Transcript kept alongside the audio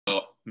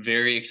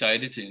very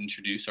excited to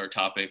introduce our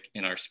topic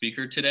and our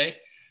speaker today.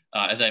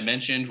 As I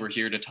mentioned, we're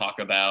here to talk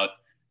about,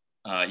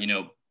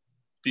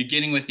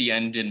 beginning with the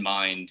end in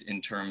mind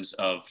in terms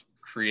of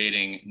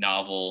creating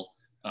novel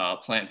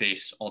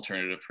plant-based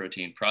alternative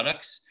protein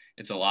products.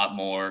 It's a lot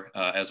more,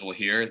 as we'll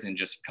hear, than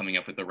just coming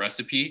up with a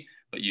recipe,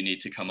 but you need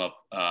to come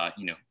up,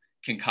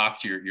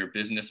 concoct your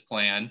business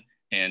plan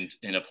and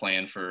in a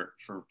plan for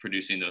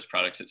producing those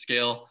products at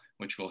scale,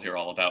 which we'll hear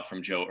all about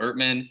from Joe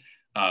Ertman.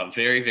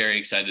 Very, very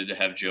excited to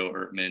have Joe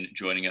Ertman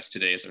joining us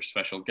today as our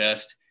special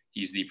guest.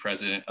 He's the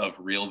president of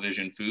Real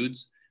Vision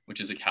Foods, which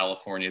is a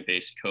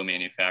California-based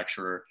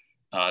co-manufacturer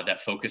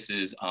that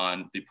focuses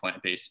on the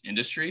plant-based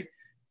industry.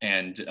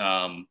 And,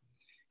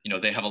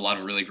 they have a lot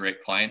of really great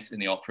clients in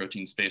the alt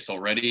protein space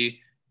already.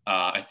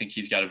 I think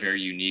he's got a very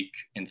unique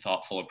and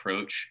thoughtful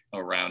approach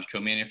around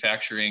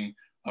co-manufacturing,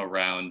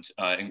 around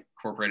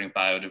incorporating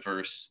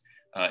biodiverse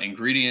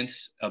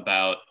ingredients,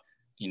 about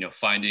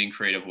finding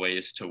creative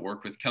ways to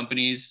work with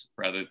companies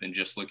rather than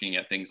just looking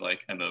at things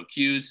like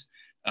MOQs.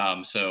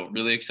 So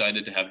really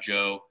excited to have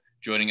Joe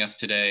joining us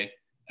today.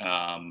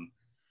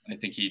 I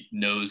think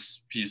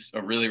he's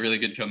a really, really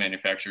good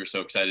co-manufacturer. So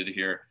excited to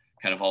hear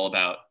kind of all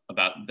about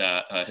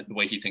that, the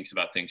way he thinks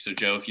about things. So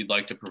Joe, if you'd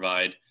like to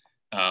provide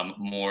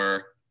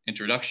more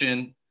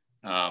introduction,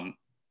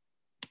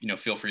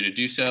 feel free to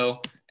do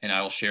so, and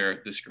I will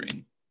share the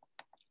screen.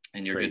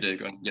 And you're Great. Good to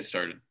go and get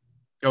started.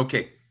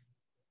 Okay.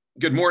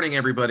 Good morning,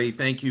 everybody.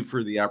 Thank you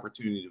for the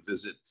opportunity to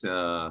visit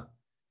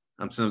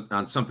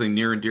on something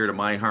near and dear to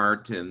my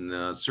heart,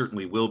 and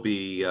certainly will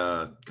be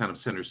kind of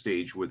center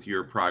stage with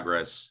your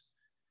progress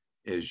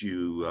as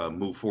you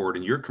move forward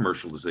in your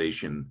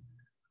commercialization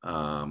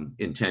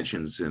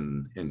intentions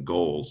and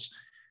goals.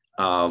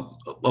 A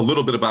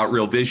little bit about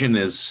Real Vision,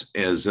 as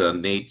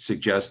Nate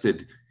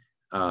suggested.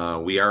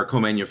 We are a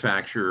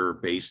co-manufacturer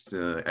based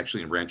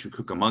actually in Rancho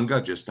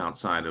Cucamonga, just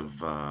outside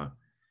of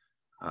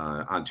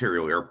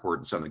Ontario Airport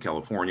in Southern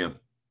California.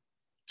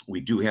 We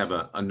do have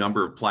a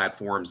number of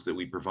platforms that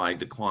we provide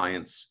to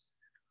clients,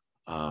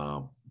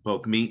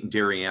 both meat and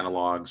dairy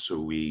analogs. So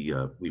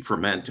we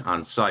ferment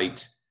on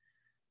site.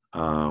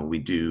 We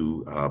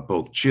do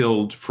both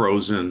chilled,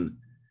 frozen,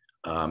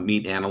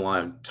 meat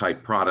analog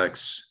type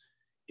products,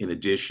 in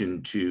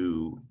addition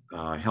to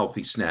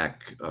healthy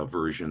snack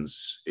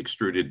versions,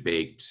 extruded,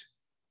 baked,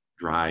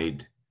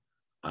 dried,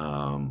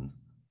 a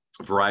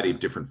variety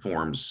of different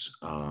forms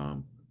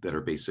that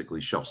are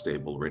basically shelf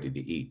stable, ready to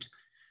eat.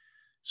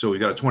 So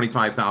we've got a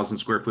 25,000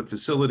 square foot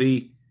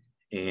facility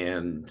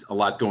and a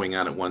lot going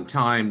on at one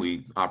time.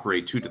 We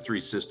operate 2 to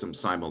 3 systems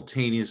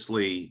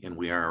simultaneously, and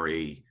we are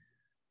a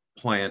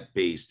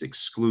plant-based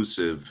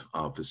exclusive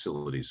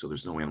facility. So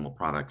there's no animal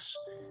products.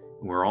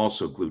 We're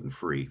also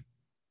gluten-free.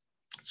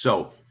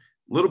 So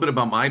a little bit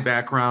about my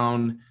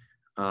background,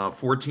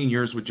 14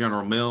 years with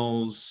General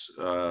Mills,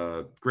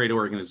 great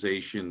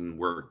organization,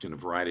 worked in a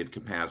variety of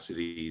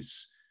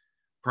capacities,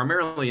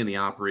 primarily in the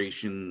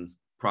operation,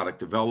 product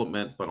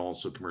development, but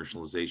also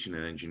commercialization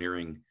and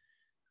engineering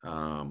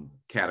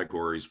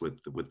categories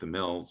with the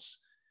mills.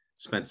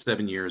 Spent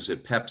 7 years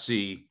at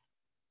Pepsi,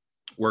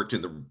 worked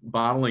in the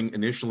bottling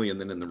initially and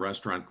then in the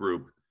restaurant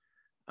group,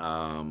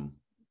 and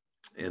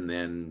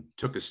then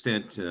took a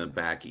stint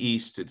back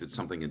east. I did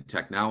something in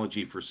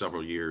technology for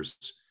several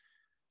years.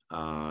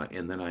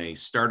 And then I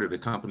started a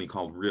company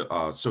called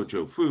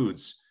Sojo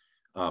Foods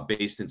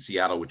based in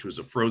Seattle, which was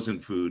a frozen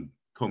food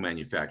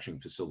co-manufacturing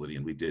facility.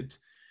 And we did,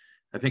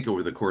 I think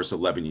over the course of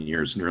 11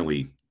 years,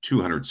 nearly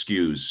 200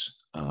 SKUs,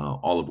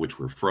 all of which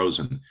were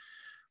frozen.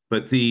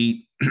 But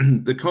the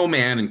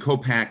co-man and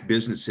co-pack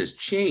business has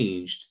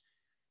changed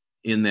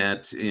in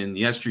that in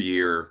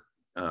yesteryear,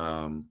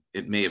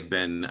 it may have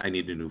been, I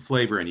need a new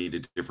flavor, I need a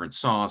different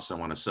sauce, I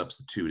want to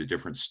substitute a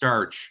different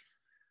starch,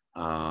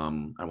 I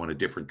want a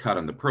different cut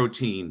on the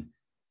protein.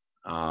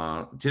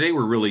 Today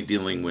we're really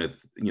dealing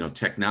with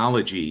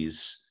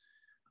technologies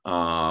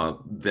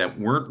that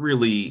weren't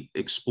really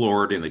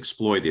explored and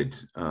exploited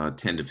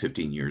 10 to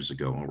 15 years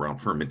ago around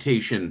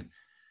fermentation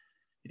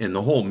and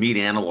the whole meat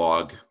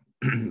analog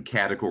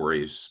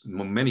categories,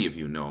 many of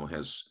you know,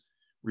 has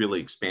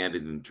really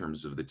expanded in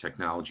terms of the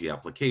technology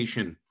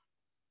application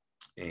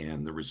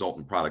and the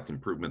resultant product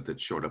improvement that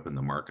showed up in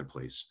the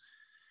marketplace.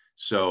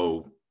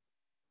 So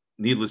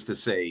needless to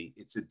say,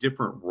 it's a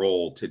different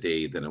role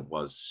today than it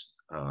was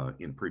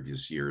in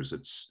previous years.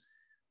 It's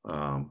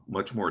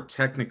much more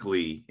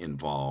technically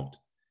involved,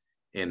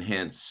 and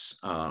hence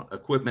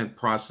equipment,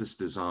 process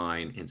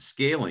design, and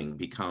scaling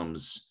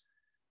becomes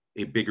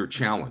a bigger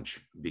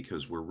challenge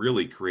because we're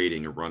really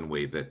creating a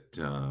runway that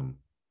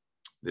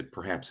that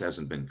perhaps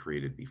hasn't been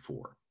created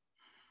before.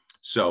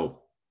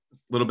 So a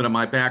little bit of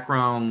my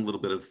background, a little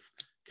bit of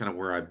kind of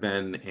where I've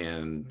been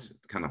and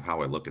kind of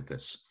how I look at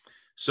this.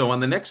 So on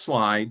the next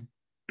slide,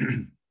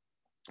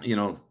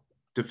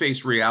 to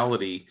face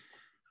reality,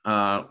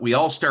 we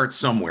all start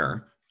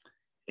somewhere.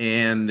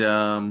 And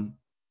I'm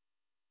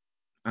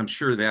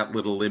sure that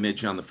little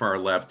image on the far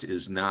left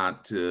is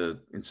not,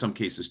 in some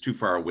cases, too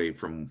far away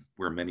from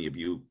where many of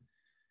you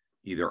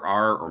either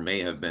are or may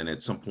have been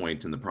at some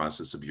point in the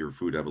process of your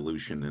food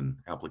evolution and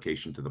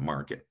application to the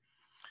market.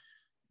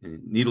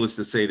 And needless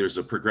to say, there's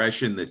a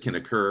progression that can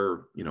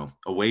occur,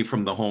 away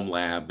from the home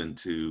lab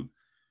into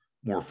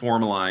more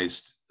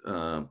formalized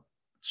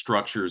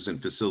structures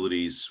and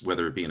facilities,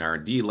 whether it be an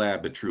R&D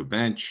lab, a true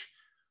bench,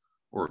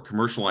 or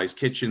commercialized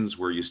kitchens,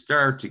 where you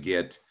start to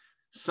get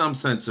some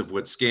sense of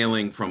what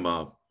scaling from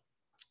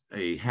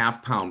a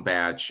half-pound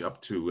batch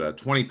up to a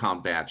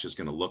 20-pound batch is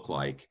going to look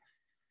like.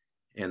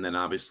 And then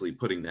obviously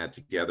putting that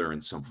together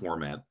in some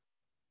format.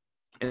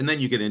 And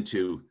then you get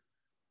into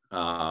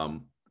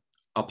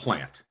a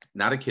plant,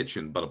 not a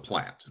kitchen, but a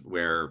plant,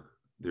 where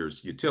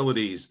there's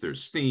utilities,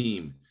 there's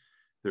steam,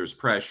 there's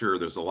pressure,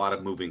 there's a lot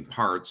of moving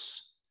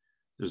parts.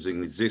 There's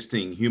an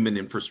existing human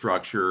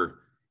infrastructure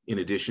in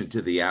addition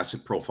to the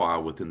asset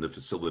profile within the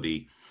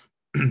facility.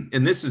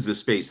 And this is the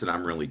space that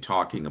I'm really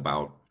talking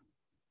about,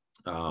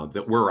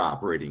 that we're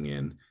operating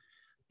in,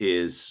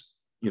 is,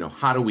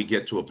 how do we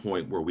get to a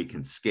point where we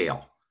can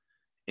scale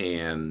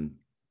and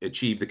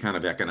achieve the kind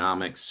of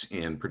economics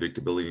and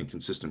predictability and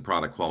consistent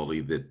product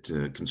quality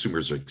that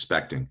consumers are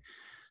expecting.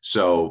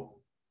 So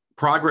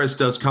progress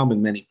does come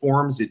in many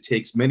forms. It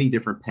takes many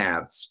different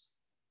paths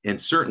and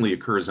certainly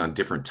occurs on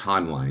different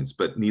timelines.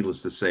 But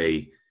needless to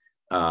say,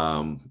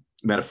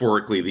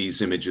 metaphorically,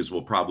 these images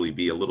will probably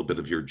be a little bit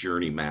of your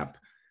journey map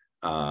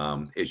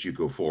as you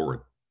go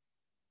forward.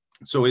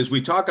 So as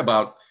we talk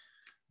about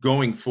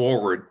going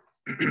forward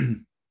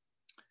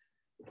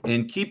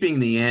and keeping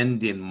the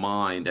end in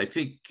mind, I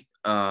think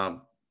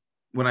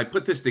when I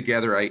put this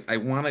together, I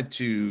wanted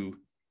to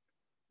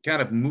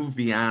kind of move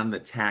beyond the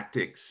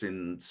tactics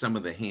and some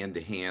of the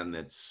hand-to-hand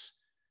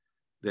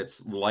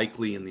that's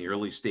likely in the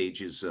early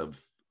stages of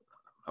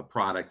a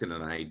product and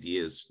an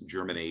idea's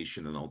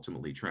germination and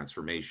ultimately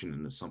transformation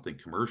into something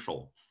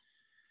commercial.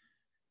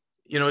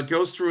 It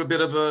goes through a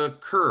bit of a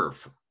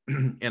curve,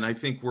 and I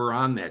think we're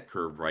on that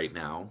curve right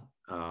now.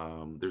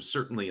 There's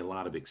certainly a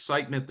lot of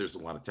excitement. There's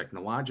a lot of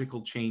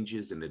technological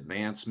changes and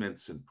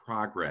advancements and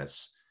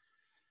progress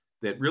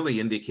that really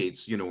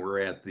indicates, we're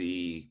at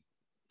the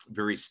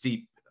very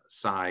steep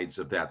sides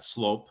of that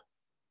slope,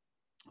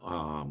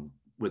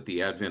 with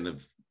the advent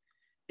of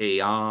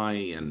AI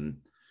and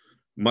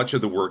much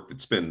of the work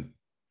that's been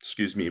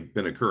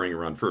occurring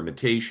around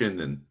fermentation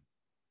and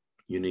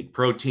unique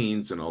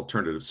proteins and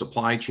alternative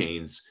supply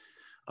chains.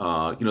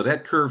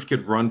 That curve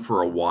could run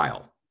for a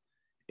while,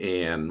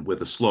 and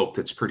with a slope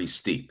that's pretty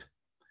steep.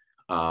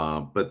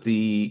 But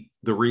the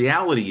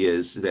reality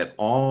is that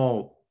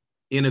all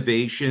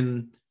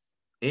innovation,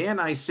 and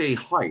I say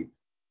hype,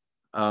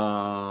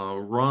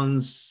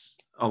 runs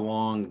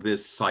along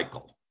this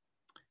cycle.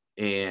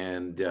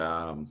 And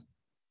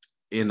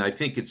I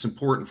think it's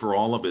important for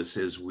all of us,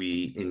 as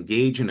we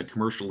engage in a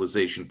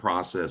commercialization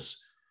process,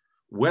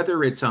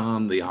 whether it's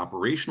on the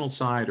operational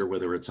side or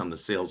whether it's on the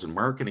sales and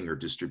marketing or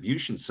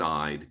distribution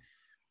side,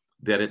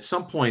 that at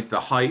some point the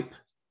hype,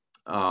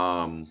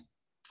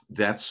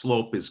 that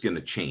slope is going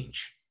to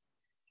change.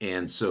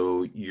 And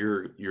so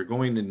you're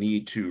going to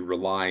need to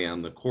rely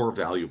on the core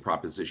value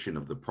proposition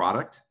of the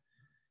product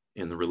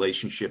and the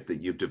relationship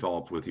that you've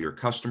developed with your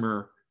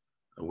customer,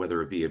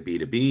 whether it be a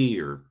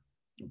B2B or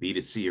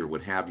B2C or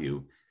what have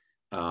you.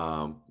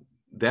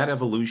 That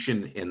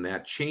evolution and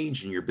that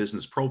change in your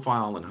business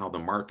profile and how the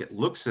market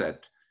looks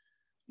at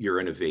your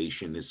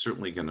innovation is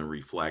certainly going to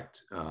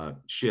reflect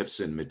shifts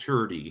in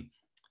maturity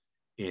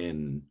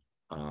in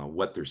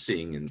what they're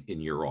seeing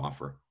in your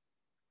offer.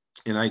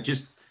 And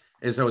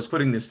as I was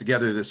putting this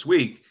together this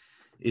week,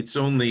 it's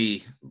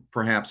only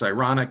perhaps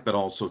ironic, but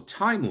also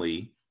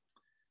timely.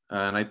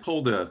 And I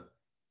pulled a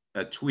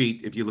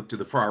tweet. If you look to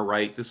the far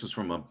right, this was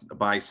from a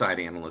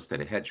buy-side analyst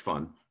at a hedge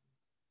fund.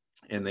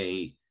 And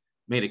they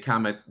made a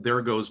comment,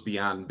 there goes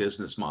Beyond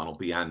business model,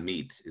 Beyond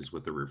Meat is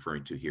what they're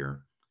referring to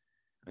here.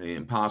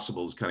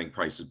 Impossible is cutting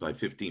prices by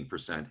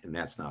 15%, and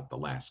that's not the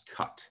last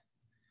cut.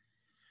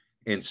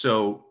 And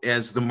so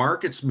as the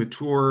markets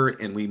mature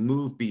and we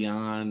move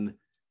beyond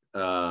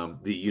the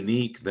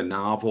unique, the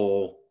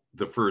novel,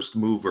 the first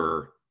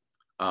mover,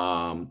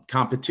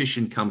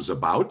 competition comes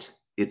about.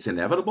 It's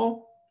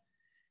inevitable.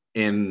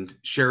 And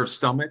share of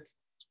stomach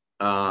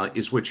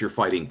is what you're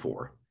fighting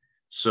for.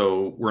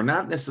 So we're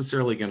not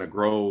necessarily going to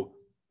grow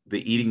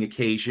the eating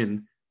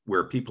occasion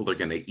where people are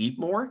going to eat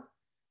more.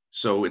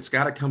 So it's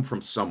got to come from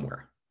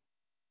somewhere.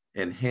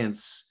 And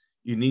hence,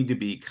 you need to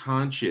be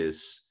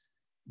conscious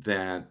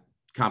that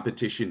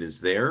competition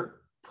is there.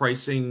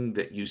 Pricing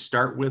that you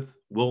start with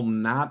will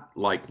not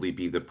likely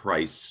be the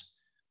price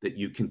that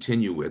you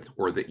continue with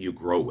or that you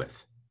grow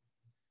with.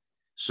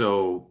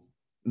 So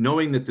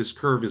knowing that this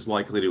curve is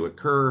likely to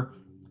occur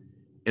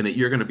and that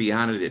you're going to be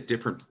on it at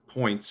different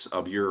points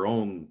of your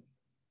own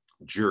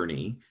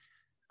journey,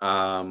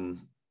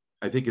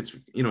 I think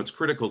it's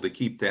critical to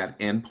keep that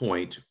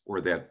endpoint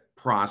or that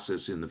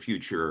process in the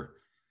future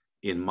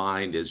in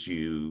mind as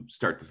you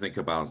start to think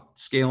about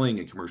scaling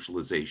and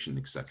commercialization,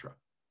 et cetera.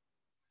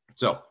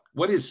 So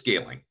what is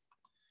scaling?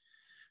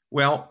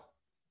 Well,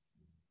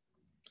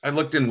 I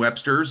looked in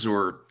Webster's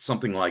or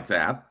something like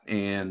that,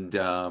 and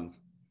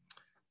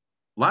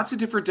lots of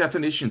different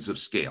definitions of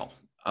scale.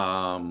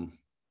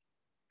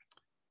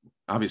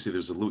 Obviously,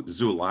 there's a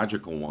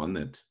zoological one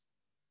that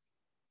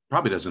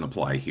probably doesn't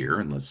apply here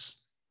unless,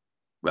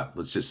 well,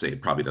 let's just say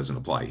it probably doesn't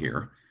apply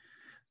here.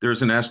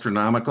 There's an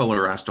astronomical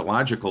or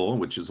astrological,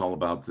 which is all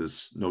about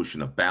this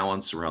notion of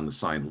balance around the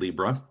sign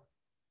Libra,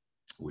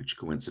 which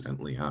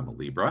coincidentally I'm a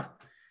Libra.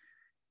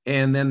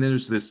 And then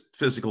there's this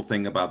physical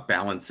thing about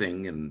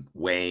balancing and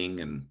weighing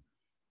and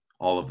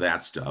all of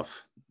that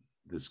stuff,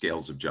 the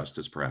scales of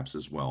justice perhaps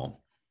as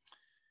well.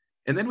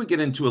 And then we get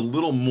into a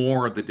little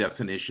more of the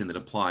definition that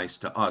applies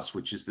to us,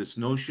 which is this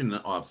notion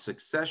of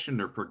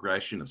succession or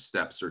progression of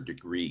steps or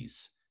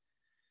degrees.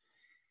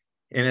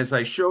 And as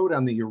I showed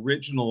on the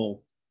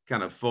original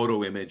kind of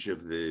photo image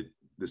of the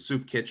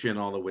soup kitchen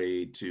all the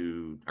way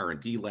to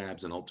R&D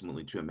labs and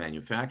ultimately to a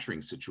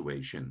manufacturing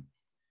situation,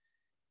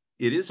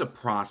 it is a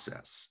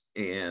process,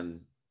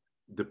 and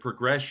the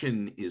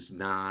progression is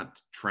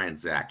not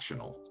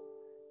transactional.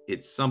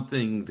 It's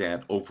something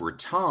that over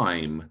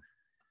time,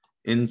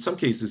 in some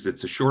cases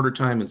it's a shorter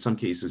time, in some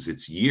cases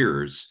it's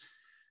years,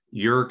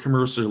 your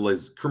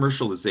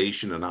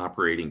commercialization and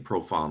operating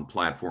profile and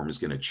platform is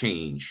going to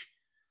change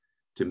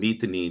to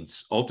meet the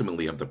needs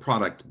ultimately of the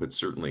product, but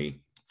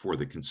certainly for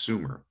the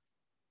consumer.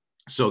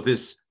 So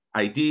this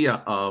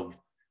idea of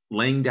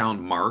laying down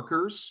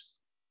markers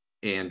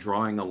and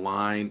drawing a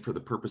line for the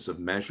purpose of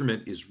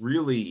measurement is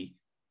really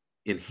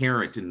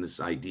inherent in this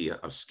idea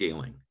of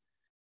scaling.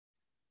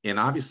 And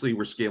obviously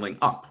we're scaling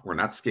up, we're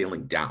not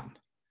scaling down.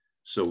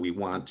 So we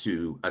want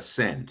to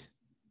ascend.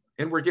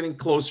 And we're getting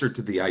closer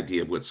to the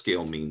idea of what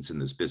scale means in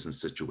this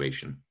business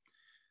situation.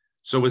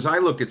 So as I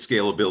look at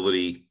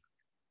scalability,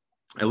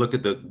 I look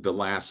at the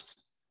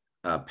last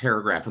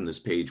paragraph on this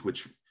page,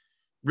 which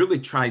really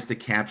tries to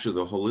capture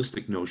the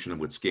holistic notion of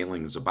what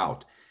scaling is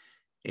about.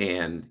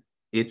 And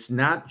it's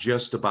not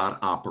just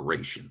about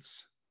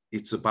operations,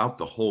 it's about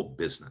the whole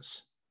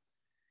business.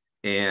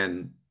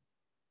 And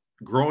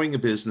growing a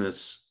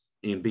business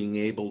and being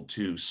able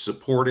to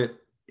support it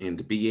and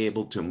to be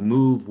able to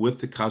move with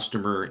the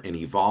customer and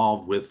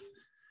evolve with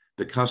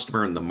the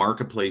customer and the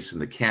marketplace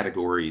and the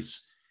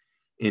categories,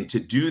 and to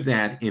do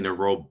that in a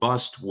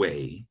robust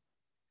way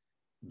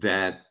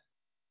that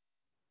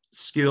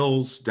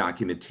skills,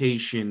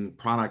 documentation,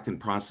 product and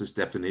process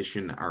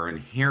definition are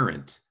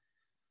inherent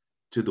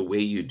to the way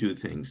you do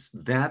things.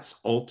 That's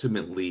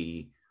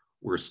ultimately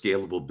where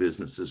scalable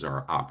businesses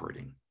are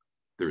operating.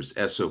 There's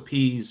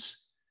SOPs,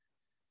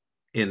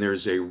 and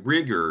there's a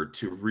rigor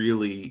to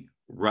really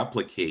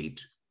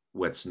replicate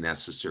what's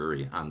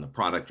necessary on the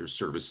product or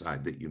service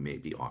side that you may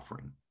be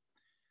offering.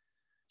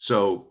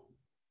 So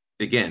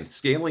again,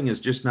 scaling is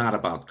just not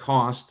about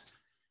cost.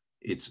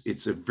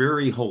 It's a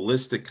very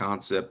holistic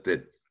concept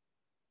that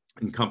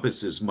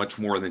encompasses much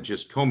more than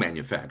just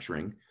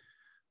co-manufacturing,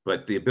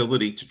 but the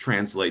ability to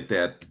translate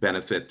that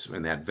benefit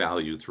and that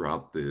value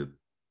throughout the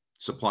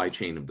supply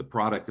chain of the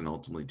product and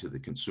ultimately to the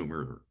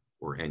consumer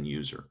or end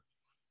user.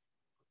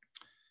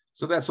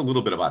 So that's a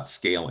little bit about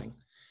scaling.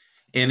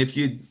 And if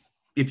you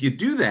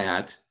do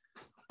that,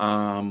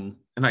 and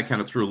I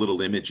kind of threw a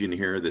little image in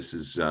here. This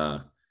is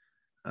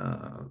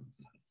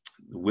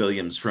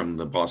Williams from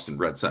the Boston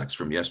Red Sox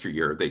from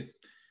yesteryear. They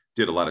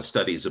did a lot of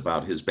studies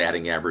about his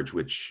batting average,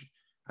 which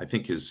I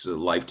think his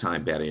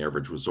lifetime batting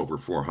average was over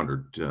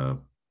 400%,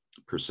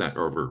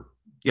 over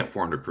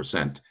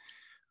 400%.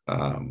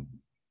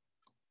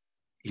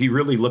 He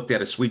really looked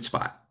at a sweet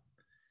spot,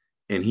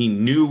 and he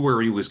knew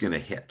where he was going to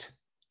hit.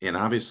 And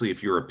obviously,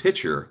 if you're a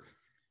pitcher,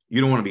 you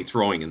don't want to be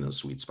throwing in those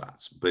sweet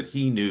spots, but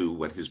he knew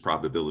what his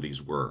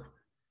probabilities were,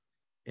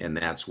 and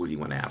that's what he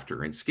went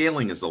after. And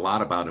scaling is a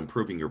lot about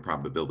improving your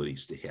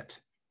probabilities to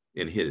hit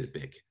and hit it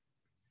big.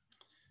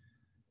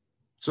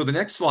 So the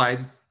next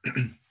slide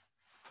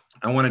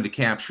I wanted to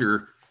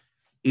capture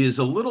is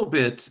a little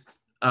bit,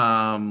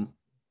 again,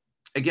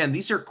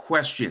 these are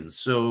questions.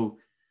 So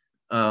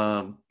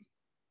I'm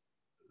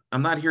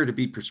not here to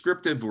be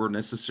prescriptive or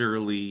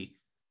necessarily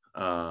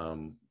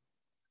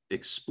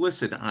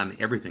explicit on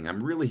everything.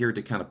 I'm really here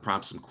to kind of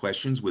prompt some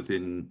questions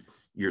within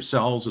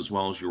yourselves as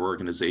well as your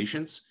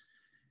organizations.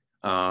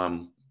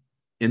 And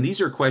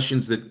these are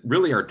questions that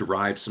really are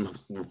derived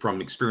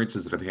from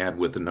experiences that I've had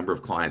with a number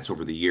of clients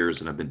over the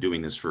years, and I've been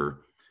doing this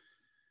for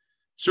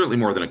certainly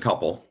more than a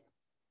couple.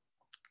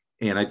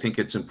 And I think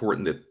it's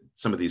important that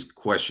some of these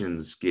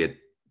questions get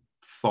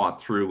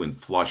thought through and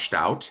flushed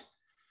out.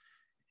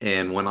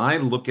 And when I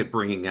look at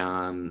bringing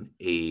on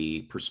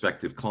a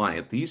prospective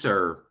client, these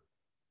are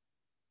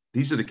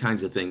the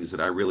kinds of things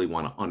that I really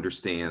want to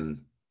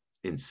understand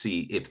and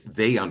see if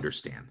they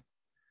understand.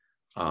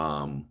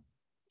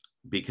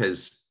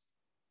 Because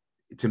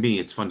to me,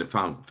 it's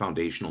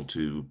foundational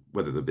to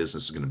whether the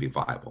business is going to be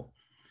viable.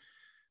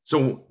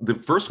 So the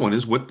first one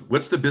is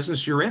what's the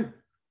business you're in?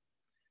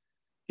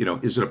 You know,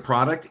 is it a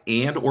product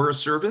and or a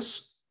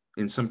service?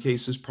 In some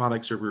cases,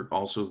 products are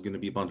also going to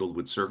be bundled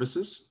with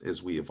services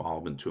as we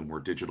evolve into a more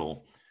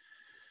digital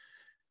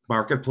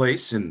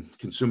marketplace and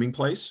consuming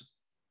place.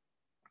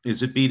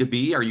 Is it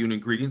B2B? Are you an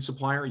ingredient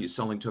supplier? Are you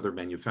selling to other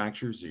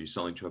manufacturers? Are you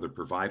selling to other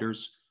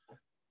providers?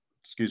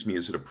 excuse me,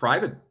 is it a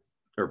private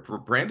or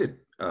branded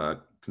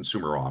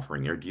consumer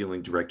offering? Are you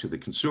dealing direct to the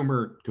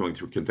consumer, going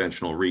through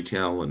conventional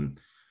retail and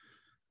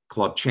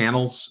club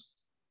channels?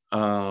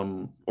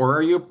 Or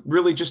are you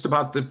really just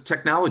about the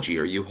technology?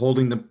 Are you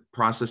holding the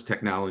process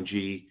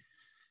technology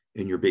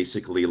and you're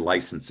basically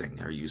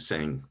licensing? Are you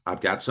saying,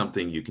 I've got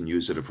something, you can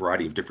use it a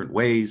variety of different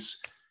ways?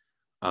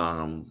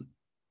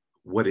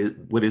 What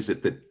is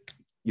it that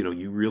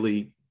you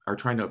really are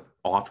trying to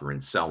offer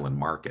and sell and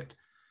market?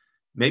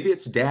 Maybe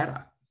it's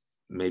data.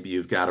 Maybe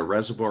you've got a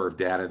reservoir of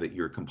data that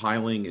you're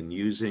compiling and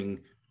using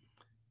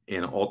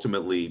and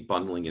ultimately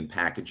bundling and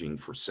packaging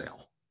for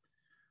sale.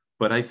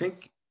 But I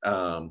think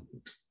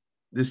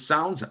this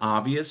sounds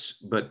obvious,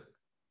 but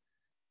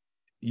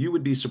you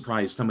would be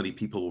surprised how many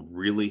people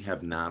really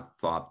have not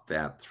thought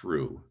that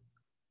through.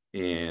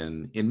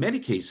 And in many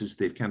cases,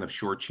 they've kind of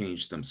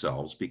shortchanged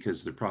themselves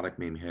because their product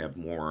may have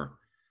more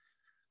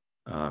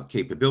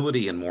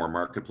capability and more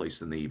marketplace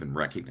than they even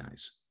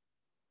recognize.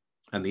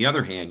 On the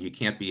other hand, you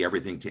can't be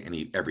everything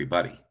to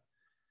everybody.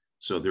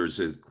 So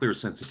there's a clear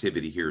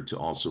sensitivity here to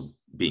also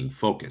being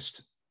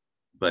focused.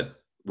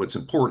 But what's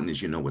important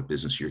is what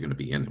business you're going to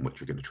be in and what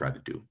you're going to try to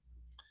do.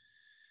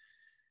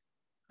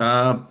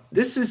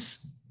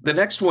 The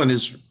next one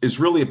is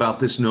really about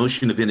this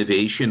notion of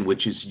innovation,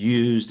 which is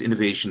used.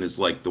 Innovation is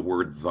like the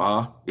word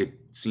 "the." It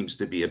seems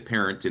to be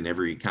apparent in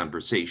every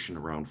conversation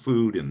around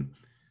food and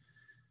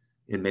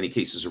in many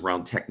cases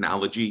around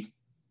technology.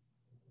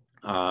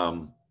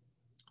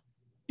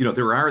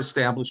 There are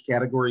established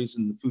categories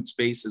in the food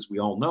space, as we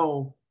all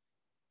know.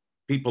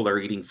 People are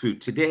eating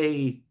food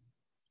today.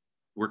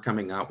 We're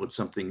coming out with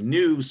something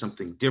new,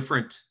 something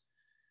different.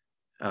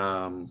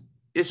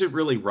 Is it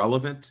really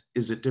relevant?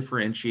 Is it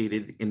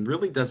differentiated? And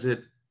really, does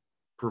it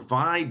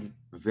provide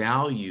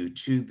value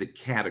to the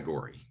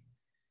category?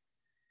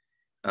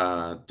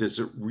 Does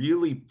it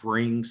really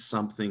bring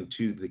something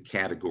to the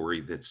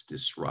category that's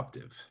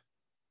disruptive?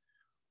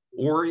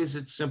 Or is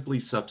it simply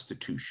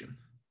substitution?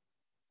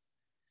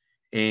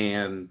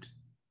 And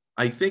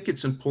I think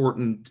it's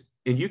important,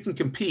 and you can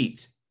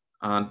compete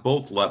on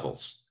both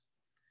levels,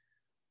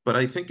 but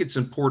I think it's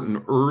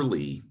important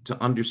early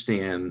to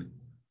understand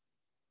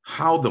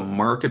how the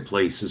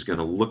marketplace is going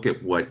to look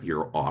at what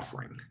you're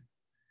offering.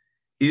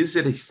 Is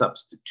it a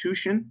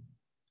substitution?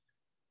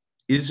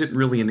 Is it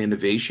really an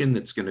innovation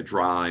that's going to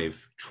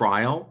drive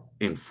trial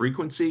and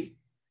frequency?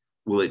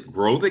 Will it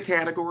grow the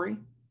category?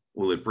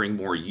 Will it bring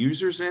more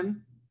users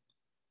in?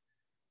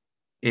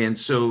 And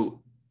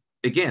so,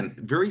 again,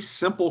 very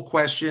simple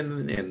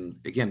question. And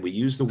again, we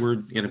use the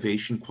word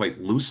innovation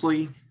quite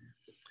loosely,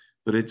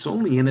 but it's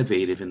only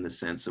innovative in the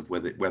sense of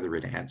whether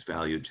it adds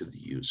value to the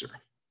user.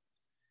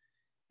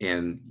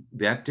 And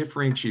that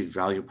differentiated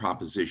value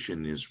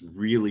proposition is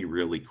really,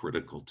 really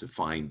critical to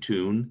fine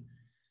tune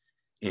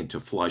and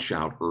to flush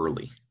out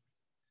early.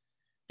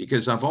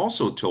 Because I've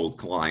also told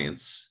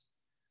clients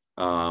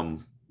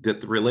that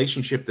the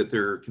relationship that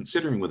they're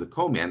considering with a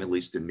co-man, at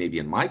least maybe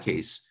in my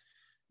case,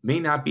 may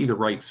not be the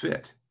right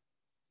fit.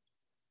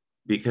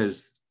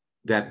 Because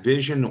that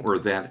vision or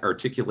that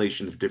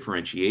articulation of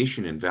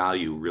differentiation and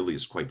value really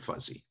is quite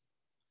fuzzy.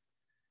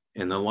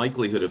 And the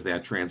likelihood of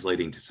that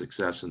translating to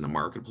success in the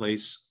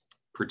marketplace,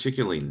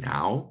 particularly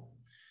now,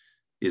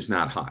 is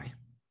not high.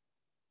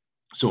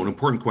 So an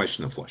important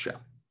question to flush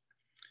out.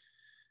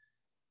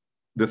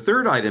 The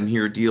third item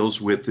here deals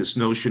with this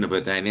notion of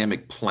a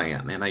dynamic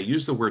plan. And I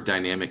use the word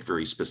dynamic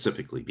very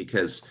specifically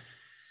because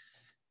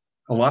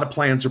a lot of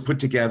plans are put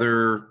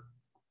together.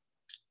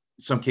 In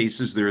some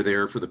cases, they're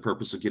there for the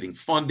purpose of getting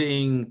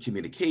funding,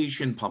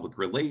 communication, public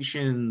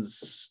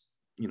relations,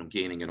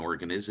 gaining an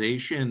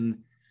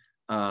organization.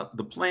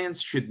 The plans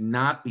should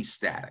not be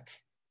static.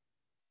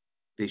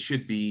 They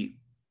should be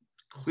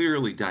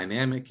clearly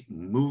dynamic,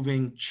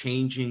 moving,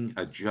 changing,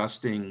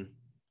 adjusting.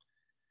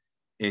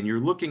 And you're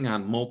looking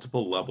on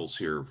multiple levels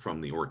here,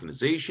 from the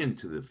organization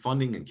to the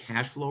funding and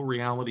cash flow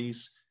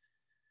realities.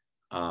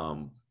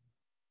 The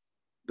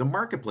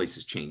marketplace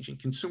is changing.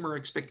 Consumer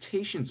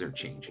expectations are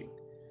changing.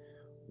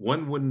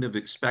 One wouldn't have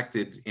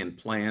expected and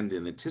planned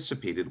and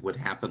anticipated what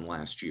happened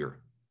last year.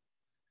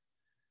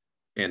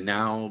 And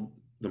now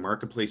the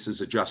marketplace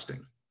is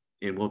adjusting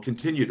and will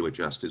continue to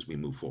adjust as we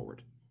move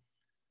forward.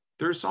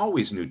 There's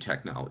always new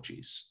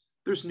technologies.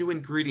 There's new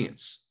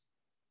ingredients.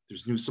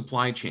 There's new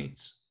supply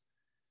chains.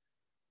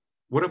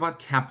 What about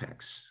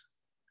CapEx?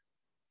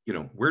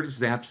 Where does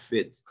that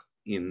fit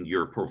in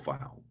your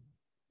profile?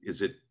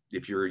 Is it,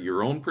 if you're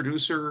your own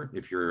producer,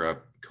 if you're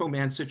a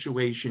co-man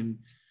situation?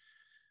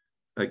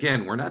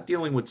 Again, we're not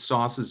dealing with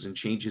sauces and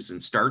changes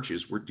in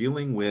starches. We're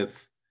dealing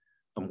with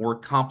a more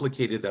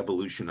complicated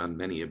evolution on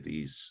many of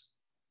these,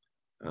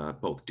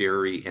 both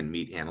dairy and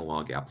meat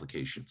analog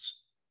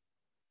applications.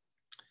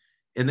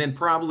 And then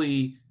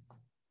probably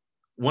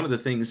one of the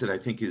things that I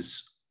think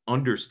is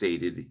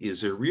understated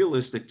is a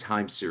realistic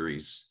time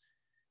series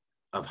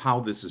of how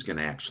this is going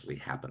to actually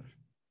happen.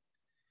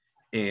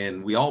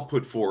 And we all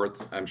put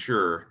forth, I'm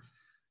sure,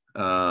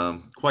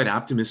 quite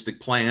optimistic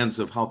plans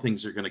of how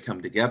things are going to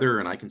come together.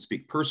 And I can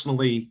speak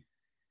personally.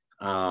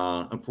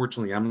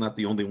 Unfortunately, I'm not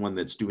the only one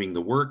that's doing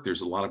the work.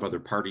 There's a lot of other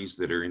parties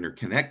that are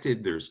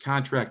interconnected. There's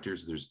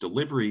contractors, there's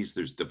deliveries,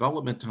 there's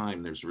development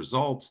time, there's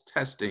results,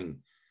 testing.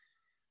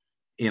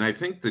 And I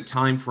think the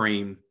time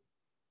frame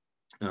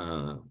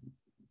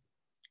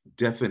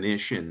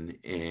definition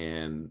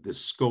and the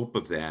scope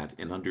of that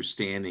and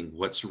understanding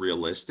what's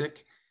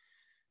realistic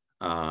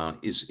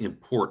is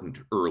important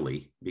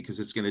early, because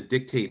it's going to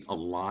dictate a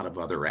lot of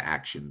other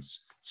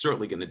actions.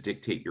 Certainly going to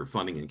dictate your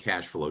funding and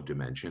cash flow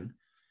dimension.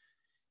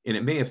 And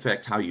it may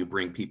affect how you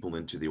bring people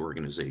into the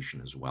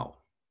organization as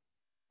well.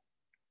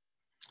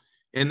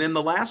 And then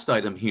the last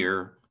item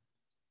here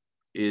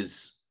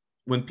is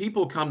when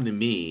people come to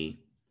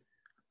me,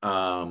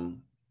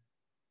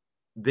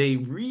 they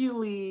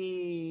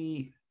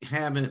really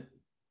haven't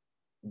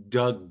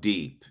dug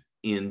deep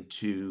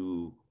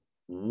into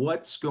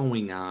what's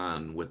going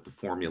on with the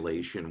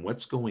formulation,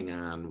 what's going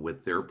on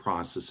with their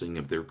processing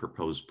of their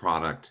proposed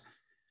product.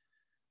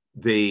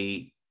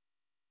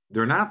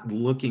 They're not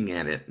looking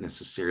at it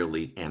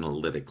necessarily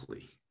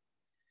analytically.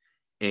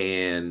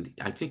 And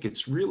I think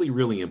it's really,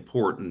 really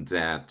important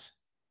that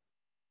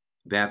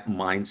that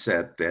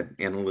mindset, that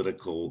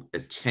analytical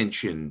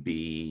attention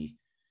be,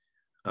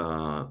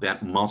 that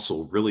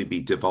muscle really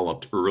be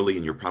developed early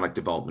in your product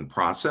development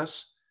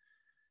process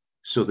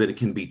so that it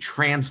can be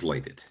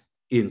translated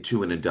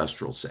into an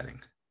industrial setting.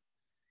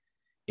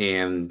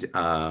 And,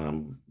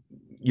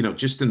 you know,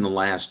 just in the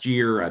last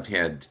year, I've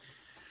had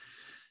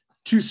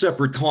 2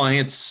 separate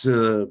clients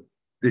that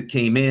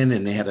came in,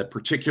 and they had a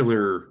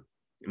particular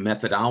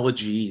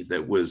methodology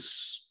that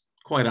was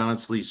quite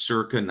honestly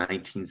circa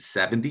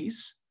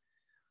 1970s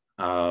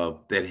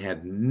that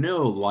had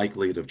no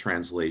likelihood of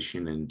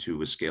translation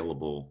into a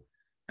scalable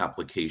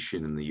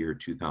application in the year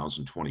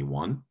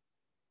 2021.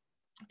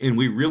 And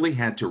we really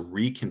had to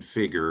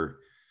reconfigure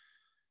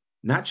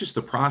not just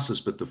the process,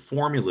 but the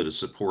formula to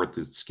support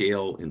the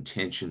scale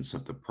intentions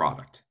of the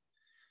product.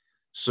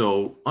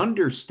 So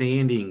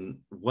understanding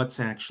what's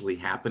actually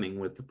happening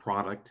with the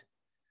product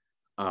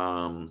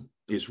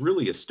is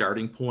really a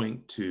starting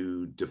point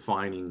to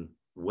defining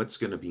what's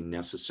going to be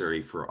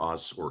necessary for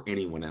us or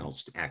anyone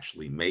else to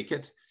actually make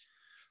it,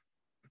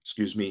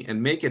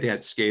 and make it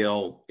at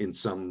scale at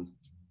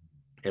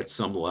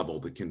some level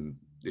that can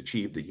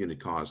achieve the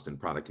unit cost and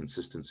product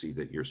consistency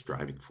that you're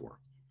striving for.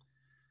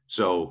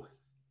 So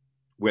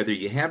whether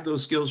you have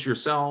those skills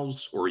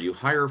yourselves, or you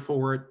hire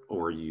for it,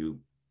 or you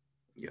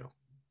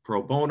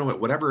pro bono it,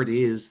 whatever it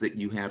is that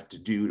you have to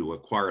do to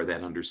acquire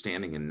that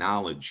understanding and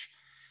knowledge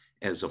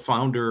as a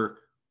founder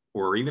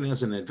or even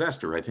as an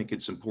investor, I think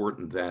it's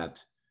important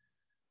that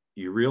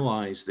you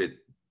realize that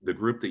the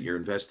group that you're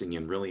investing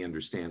in really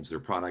understands their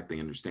product, they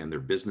understand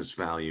their business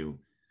value,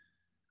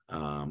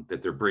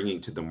 that they're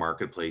bringing to the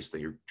marketplace,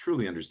 they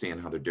truly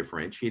understand how they're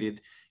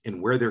differentiated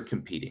and where they're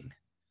competing.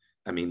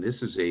 I mean,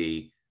 this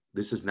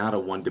is not a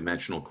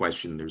one-dimensional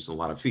question. There's a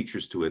lot of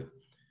features to it,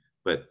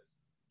 but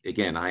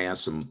again, I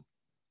asked some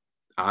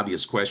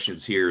obvious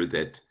questions here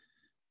that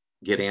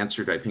get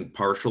answered, I think,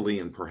 partially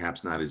and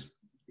perhaps not as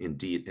in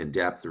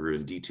depth or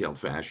in detailed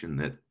fashion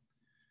that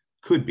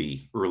could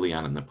be early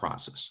on in the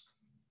process.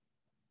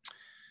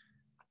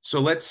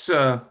 So let's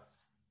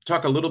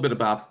talk a little bit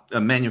about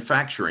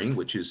manufacturing,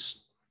 which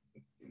is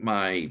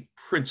my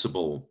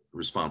principal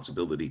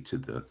responsibility to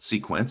the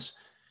sequence.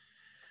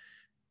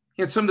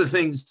 And some of the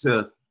things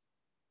to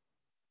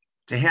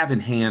have in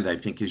hand, I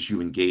think, as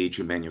you engage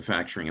a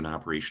manufacturing and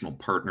operational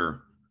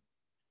partner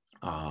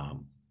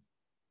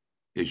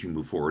as you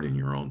move forward in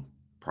your own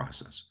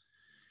process.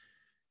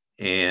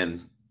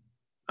 And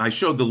I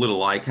showed the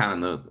little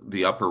icon in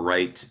the upper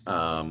right.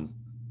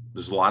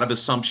 There's a lot of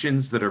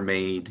assumptions that are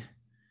made,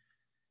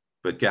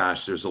 but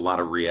gosh, there's a lot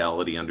of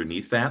reality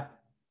underneath that.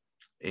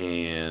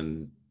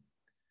 And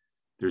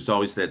there's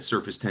always that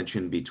surface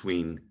tension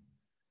between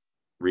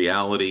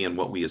reality and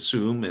what we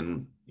assume.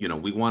 And,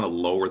 we want to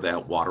lower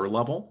that water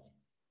level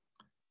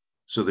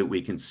so that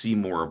we can see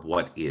more of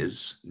what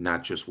is,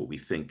 not just what we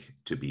think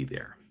to be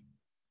there.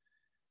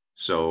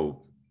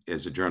 So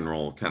as a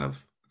general kind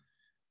of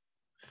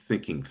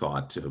thinking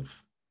thought of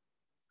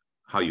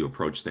how you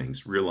approach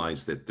things,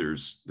 realize that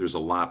there's a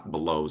lot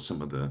below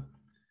some of the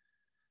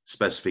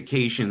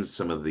specifications,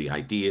 some of the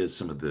ideas,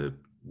 some of the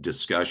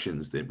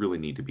discussions that really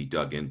need to be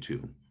dug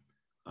into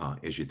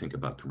as you think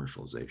about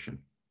commercialization.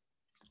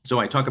 So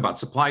I talk about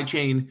supply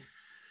chain,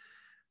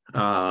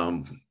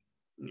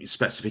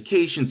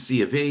 specification,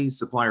 CFA,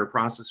 supplier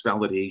process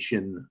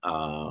validation.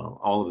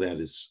 All of that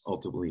is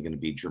ultimately going to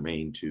be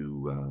germane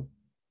to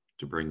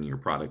bringing your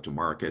product to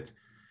market.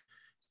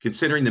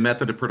 Considering the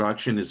method of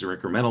production, is there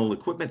incremental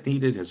equipment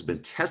needed? Has it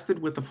been tested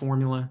with the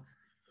formula?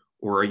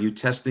 Or are you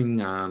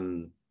testing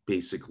on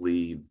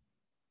basically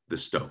the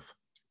stove?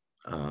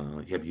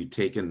 Have you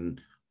taken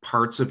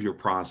parts of your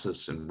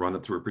process and run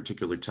it through a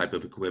particular type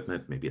of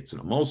equipment? Maybe it's an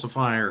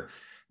emulsifier,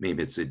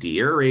 maybe it's a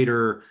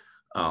deaerator.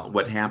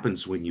 What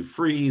happens when you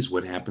freeze?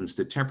 What happens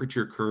to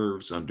temperature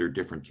curves under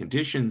different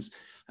conditions?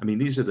 I mean,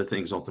 these are the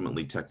things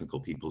ultimately technical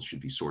people should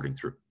be sorting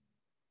through.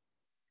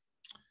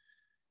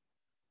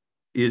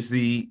 Is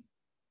the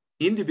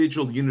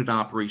individual unit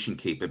operation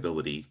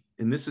capability,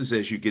 and this is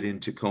as you get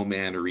into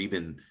co-man or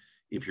even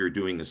if you're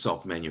doing a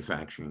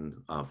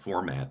self-manufacturing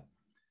format,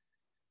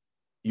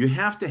 you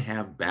have to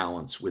have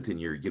balance within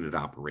your unit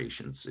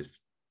operations.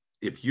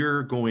 If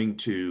you're going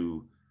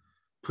to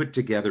put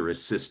together a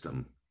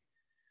system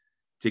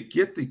to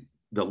get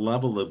the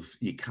level of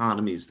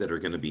economies that are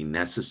going to be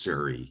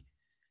necessary,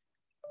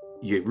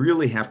 you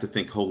really have to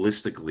think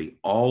holistically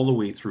all the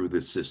way through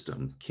the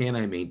system. Can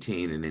I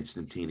maintain an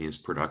instantaneous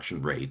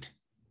production rate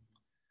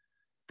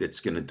that's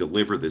going to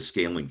deliver the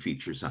scaling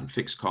features on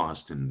fixed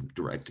cost and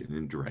direct and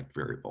indirect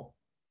variable?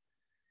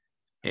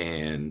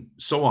 And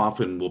so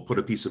often we'll put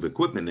a piece of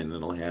equipment in and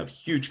it'll have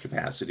huge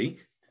capacity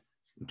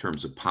in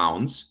terms of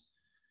pounds,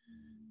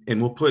 and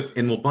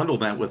we'll bundle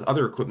that with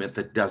other equipment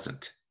that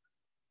doesn't.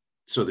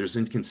 So there's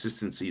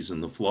inconsistencies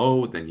in the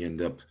flow. Then you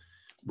end up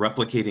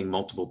replicating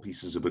multiple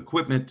pieces of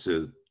equipment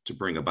to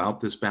bring about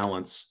this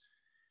balance.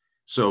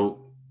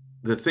 So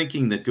the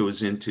thinking that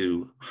goes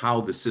into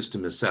how the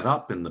system is set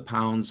up and the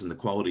pounds and the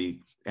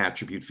quality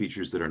attribute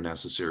features that are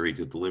necessary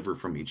to deliver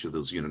from each of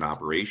those unit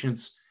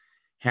operations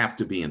have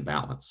to be in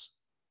balance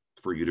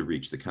for you to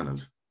reach the kind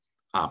of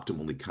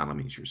optimal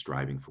economies you're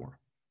striving for.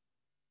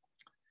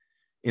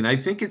 And I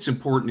think it's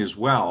important as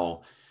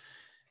well,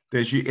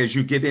 as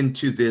you get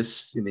into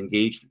this and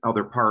engage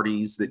other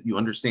parties, that you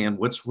understand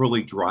what's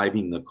really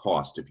driving the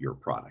cost of your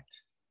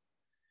product.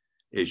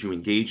 As you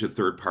engage a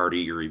third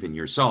party or even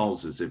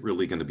yourselves, is it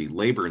really going to be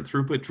labor and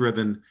throughput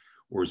driven,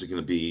 or is it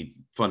going to be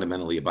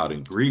fundamentally about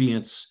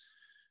ingredients?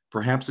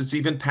 Perhaps it's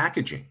even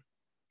packaging.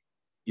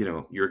 You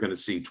know, you're going to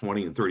see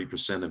 20 and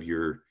 30% of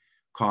your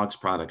COGS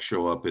products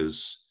show up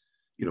as,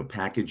 you know,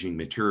 packaging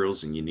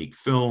materials and unique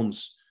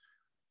films.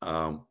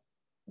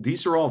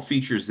 These are all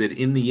features that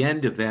in the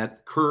end of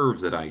that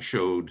curve that I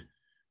showed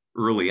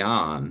early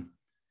on,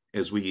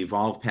 as we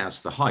evolve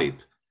past the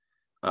hype,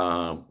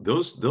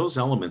 those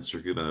elements are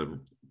going to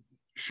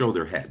show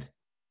their head,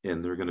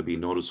 and they're going to be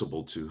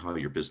noticeable to how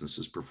your business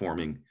is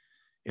performing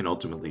and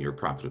ultimately your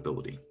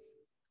profitability.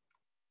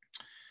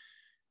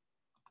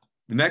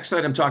 The next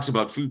item talks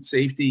about food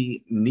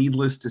safety.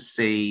 Needless to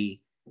say,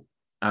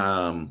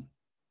 you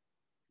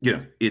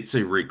know, it's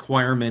a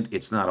requirement.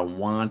 It's not a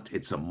want,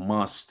 it's a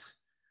must.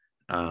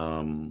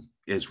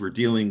 As we're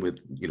dealing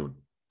with, you know,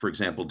 for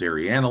example,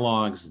 dairy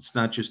analogs, it's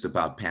not just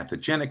about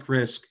pathogenic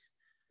risk.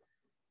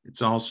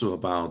 It's also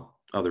about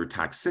other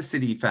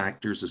toxicity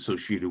factors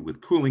associated with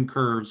cooling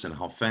curves and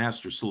how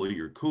fast or slow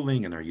you're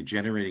cooling, and are you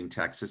generating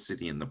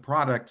toxicity in the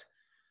product.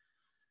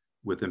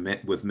 With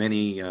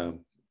many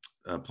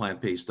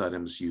plant-based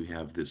items, you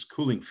have this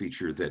cooling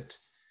feature that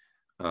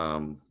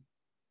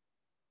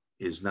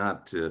is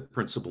not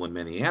principal in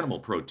many animal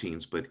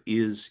proteins, but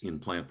is in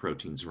plant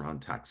proteins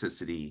around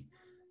toxicity,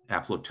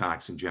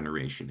 aflatoxin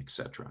generation,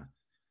 etc.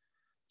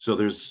 So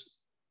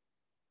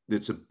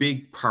it's a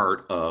big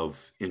part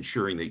of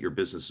ensuring that your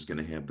business is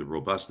going to have the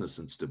robustness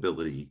and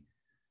stability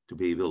to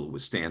be able to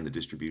withstand the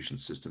distribution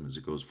system as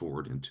it goes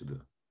forward into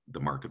the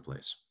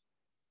marketplace.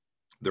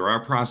 There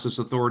are process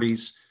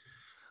authorities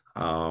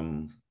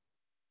that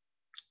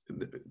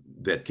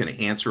can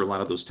answer a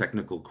lot of those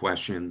technical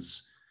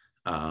questions.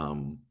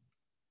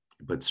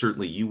 But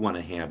certainly you want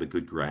to have a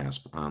good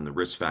grasp on the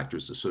risk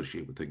factors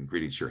associated with the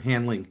ingredients you're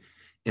handling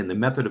and the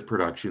method of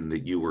production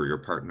that you or your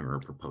partner are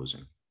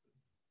proposing.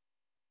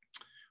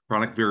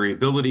 Product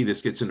variability,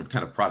 this gets into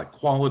kind of product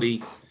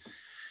quality.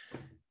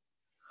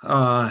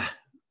 You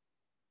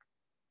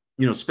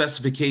know,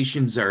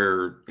 specifications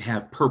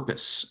have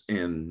purpose.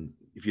 And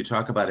if you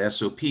talk about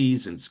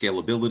SOPs and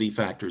scalability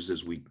factors,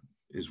 as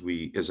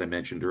I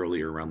mentioned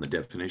earlier around the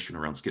definition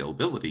around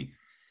scalability,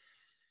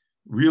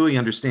 really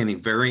understanding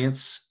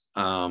variance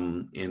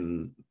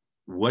in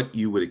what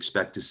you would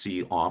expect to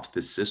see off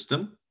the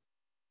system.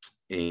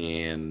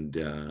 And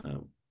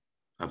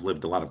I've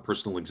lived a lot of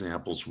personal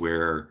examples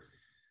where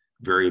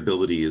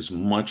variability is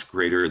much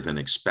greater than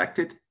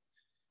expected.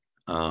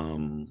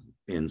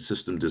 And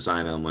system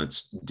design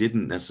elements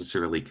didn't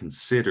necessarily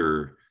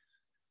consider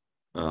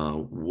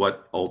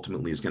what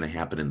ultimately is going to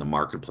happen in the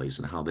marketplace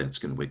and how that's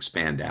going to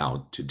expand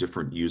out to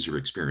different user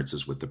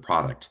experiences with the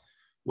product,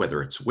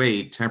 whether it's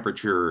weight,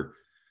 temperature,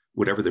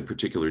 whatever the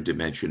particular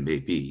dimension may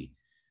be.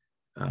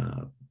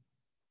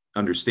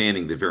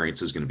 Understanding the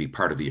variance is going to be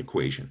part of the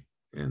equation,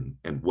 and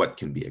what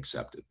can be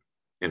accepted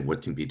and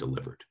what can be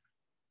delivered.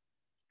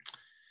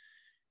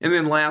 And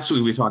then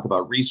lastly, we talk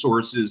about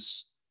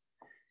resources.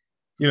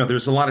 You know,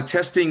 there's a lot of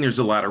testing, there's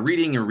a lot of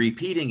reading and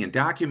repeating and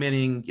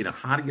documenting. You know,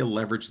 how do you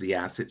leverage the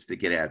assets to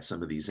get at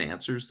some of these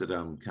answers that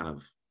I'm kind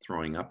of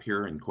throwing up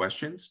here in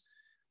questions?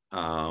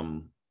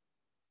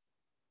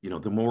 You know,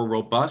 the more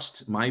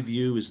robust, my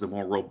view is the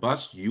more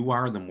robust you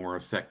are, the more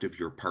effective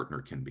your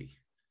partner can be.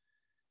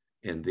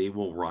 And they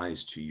will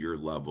rise to your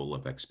level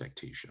of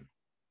expectation.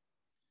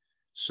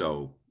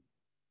 So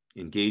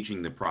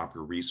engaging the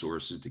proper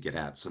resources to get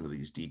at some of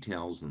these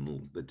details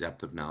and the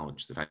depth of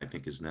knowledge that I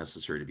think is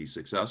necessary to be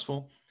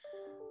successful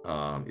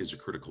is a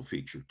critical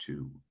feature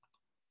to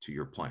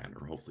your plan,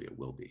 or hopefully it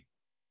will be.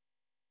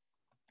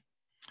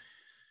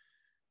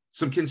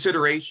 Some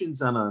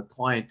considerations on a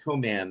client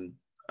co-man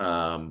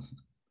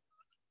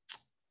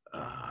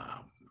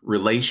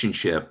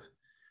relationship.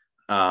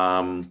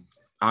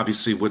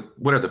 Obviously,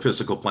 what are the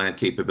physical plant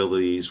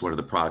capabilities? What are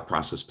the product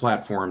process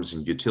platforms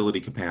and utility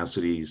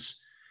capacities?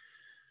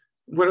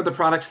 What are the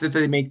products that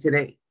they make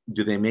today?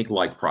 Do they make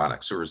like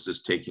products, or is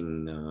this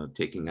taking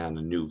on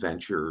a new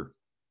venture,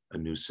 a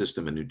new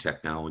system, a new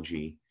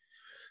technology?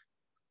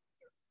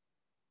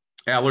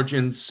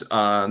 Allergens,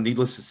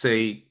 needless to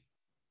say,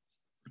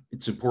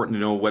 it's important to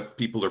know what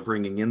people are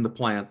bringing in the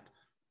plant,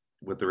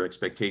 what their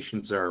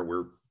expectations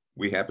are.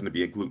 We happen to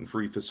be a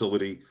gluten-free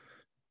facility.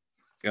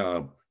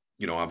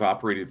 You know, I've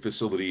operated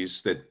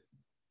facilities that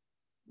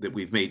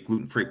we've made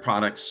gluten-free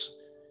products,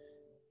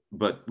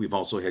 but we've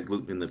also had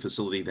gluten in the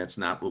facility. That's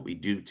not what we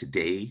do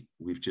today.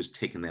 We've just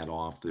taken that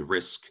off the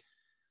risk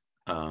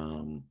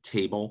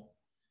table.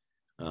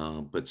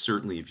 But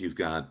certainly if you've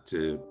got,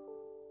 you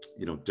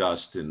know,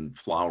 dust and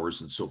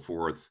flowers and so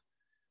forth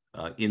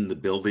in the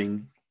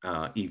building,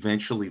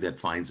 eventually that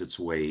finds its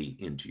way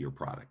into your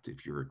product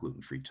if you're a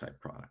gluten-free type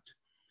product.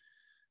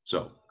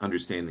 So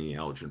understanding the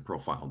allergen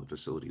profile of the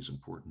facility is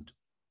important.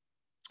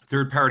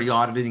 Third-party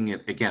auditing,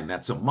 again,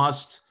 that's a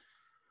must.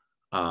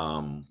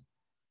 And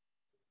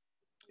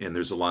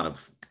there's a lot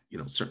of, you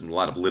know, certainly a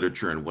lot of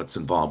literature and what's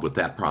involved with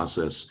that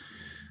process.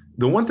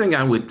 The one thing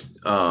I would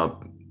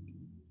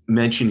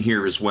mention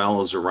here as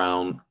well is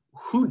around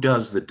who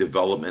does the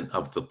development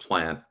of the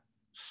plant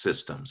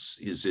systems.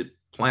 Is it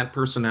plant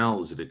personnel?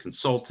 Is it a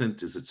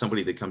consultant? Is it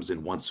somebody that comes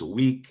in once a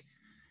week?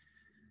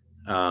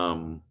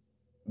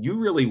 You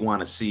really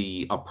want to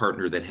see a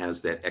partner that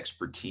has that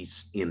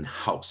expertise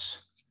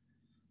in-house.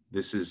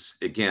 This is,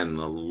 again,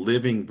 a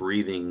living,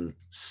 breathing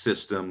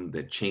system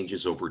that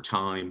changes over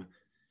time.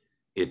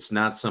 It's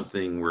not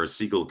something where a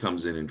seagull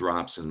comes in and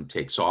drops and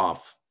takes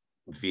off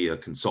via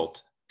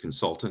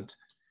consultant.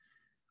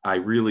 I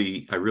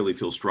really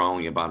feel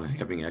strongly about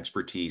having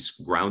expertise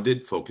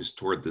grounded, focused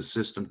toward the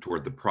system,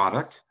 toward the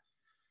product.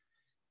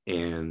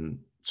 And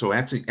so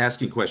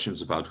asking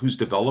questions about who's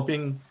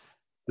developing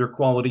their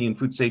quality and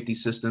food safety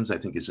systems, I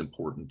think is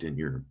important in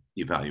your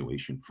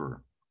evaluation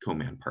for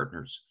co-man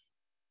partners.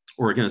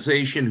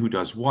 Organization, who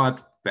does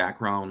what,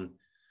 background,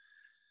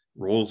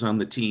 roles on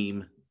the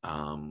team.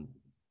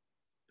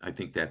 I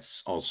think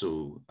that's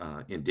also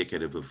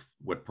indicative of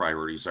what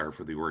priorities are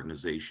for the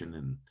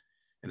organization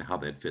and how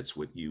that fits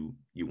what you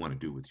want to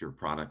do with your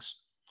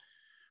products.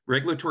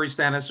 Regulatory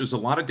status, there's a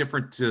lot of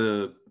different,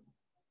 believe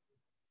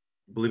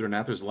it or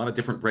not, there's a lot of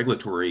different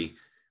regulatory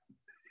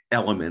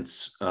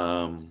elements.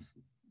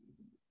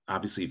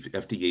 Obviously,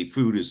 FDA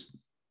food is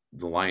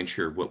the lion's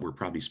share of what we're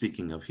probably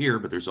speaking of here,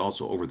 but there's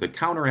also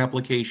over-the-counter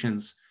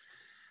applications,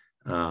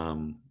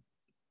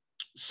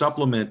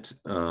 supplement,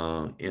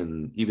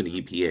 and even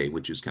EPA,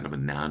 which is kind of a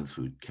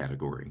non-food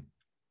category.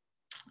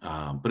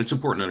 But it's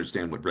important to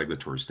understand what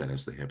regulatory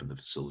status they have in the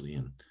facility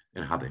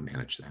and how they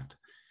manage that.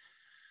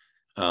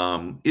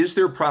 Is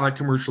there product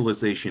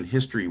commercialization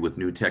history with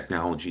new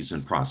technologies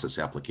and process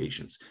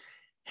applications?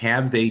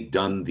 Have they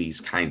done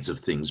these kinds of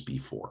things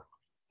before?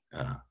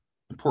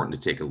 Important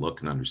to take a look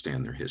and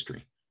understand their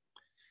history.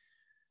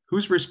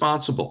 Who's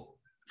responsible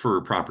for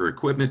proper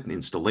equipment,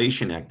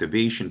 installation,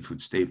 activation,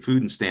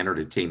 food and standard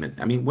attainment?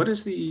 I mean, what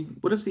does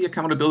the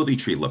accountability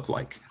tree look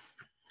like?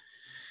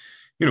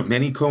 You know,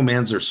 many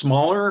co-mans are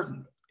smaller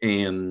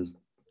and,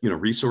 you know,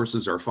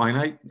 resources are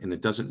finite, and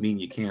it doesn't mean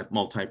you can't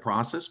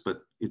multi-process,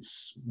 but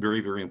it's very,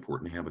 very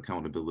important to have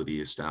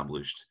accountability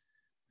established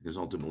because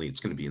ultimately it's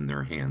going to be in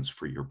their hands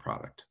for your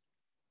product.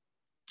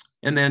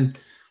 And then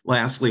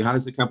lastly, how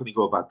does the company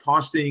go about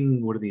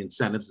costing? What are the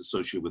incentives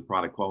associated with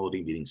product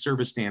quality, meeting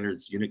service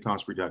standards, unit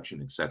cost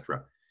reduction, et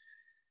cetera?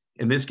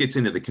 And this gets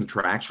into the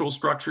contractual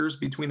structures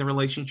between the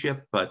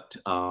relationship, but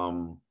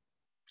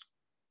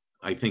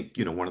I think,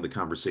 you know, one of the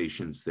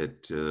conversations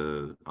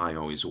that I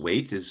always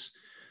await is,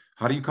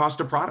 how do you cost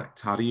a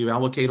product? How do you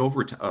allocate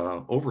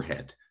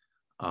overhead?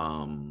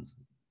 You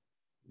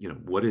know,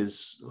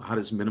 how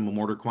does minimum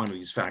order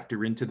quantities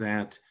factor into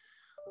that?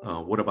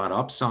 What about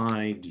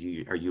upside?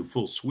 Are you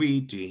full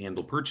suite? Do you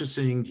handle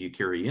purchasing? Do you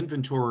carry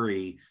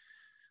inventory?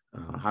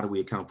 How do we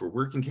account for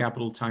working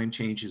capital, time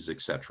changes, et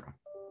cetera?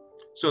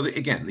 So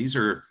again, these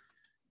are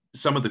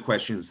some of the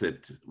questions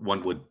that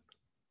one would,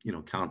 you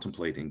know,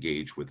 contemplate,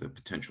 engage with a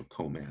potential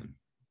co-man.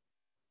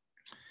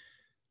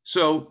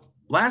 So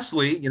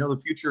lastly, you know,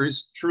 the future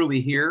is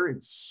truly here.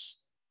 It's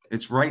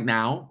right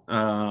now.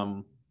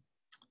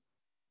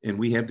 And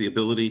we have the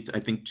ability, I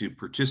think, to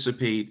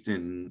participate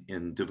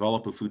and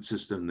develop a food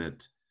system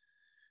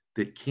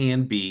that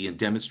can be and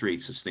demonstrate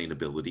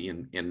sustainability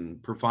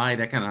and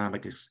provide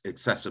economic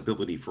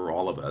accessibility for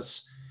all of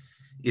us.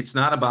 It's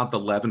not about the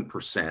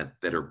 11%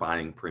 that are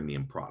buying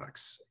premium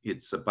products.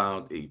 It's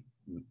about it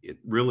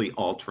really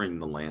altering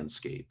the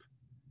landscape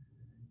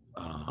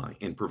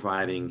and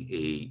providing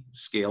a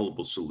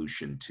scalable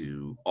solution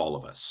to all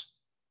of us.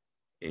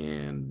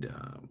 And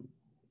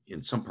in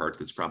some part,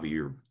 that's probably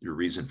your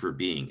reason for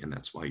being, and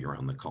that's why you're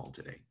on the call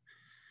today.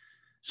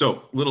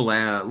 So little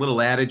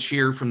adage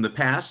here from the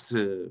past,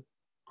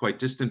 quite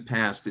distant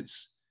past,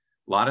 it's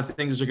a lot of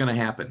things are going to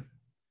happen,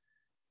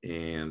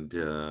 and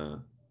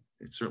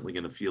it's certainly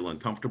going to feel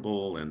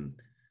uncomfortable and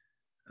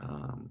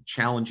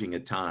challenging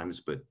at times,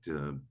 but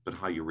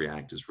how you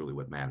react is really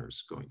what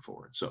matters going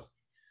forward. So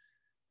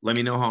let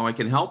me know how I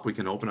can help. We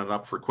can open it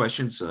up for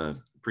questions.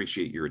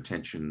 Appreciate your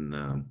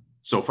attention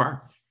so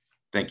far.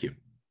 Thank you.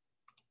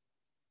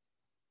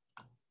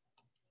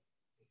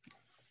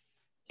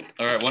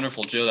 All right,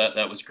 wonderful, Joe.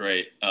 That was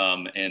great.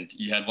 And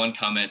you had one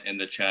comment in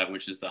the chat,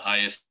 which is the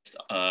highest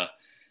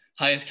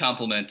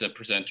compliment a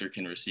presenter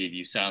can receive.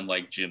 You sound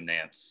like Jim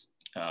Nance.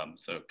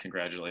 So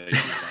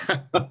congratulations.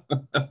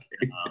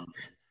 Okay.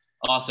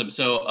 Awesome.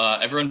 So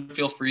everyone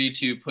feel free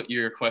to put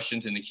your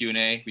questions in the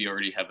Q&A. We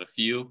already have a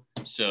few,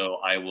 so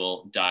I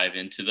will dive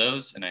into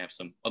those. And I have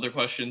some other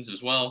questions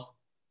as well.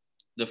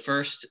 The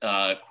first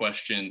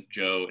question,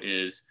 Joe,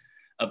 is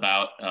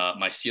about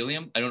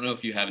mycelium. I don't know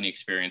if you have any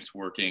experience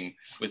working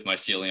with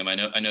mycelium. I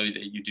know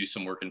that you do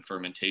some work in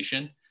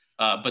fermentation,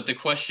 but the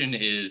question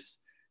is,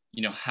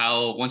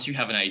 how, once you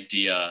have an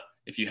idea,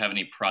 if you have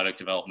any product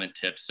development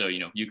tips. So,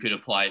 you could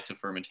apply it to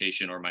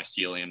fermentation or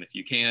mycelium if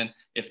you can.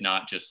 If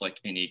not, just like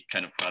any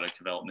kind of product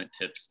development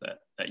tips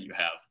that you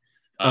have.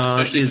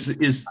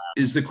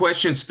 Is the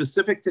question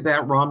specific to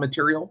that raw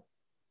material?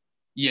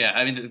 Yeah,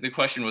 I mean, the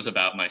question was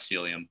about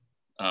mycelium,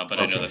 but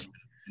Okay. I know that's a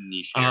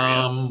niche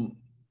area.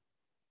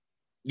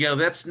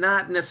 That's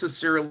not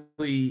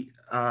necessarily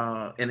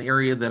an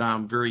area that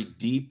I'm very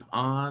deep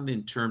on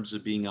in terms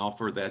of being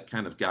offered that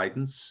kind of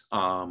guidance.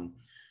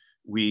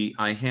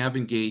 I have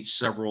engaged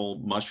several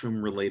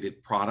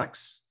mushroom-related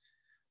products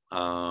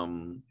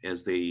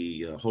as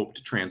they hope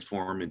to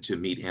transform into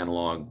meat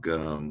analog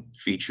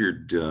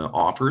featured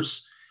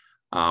offers.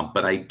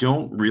 But I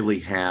don't really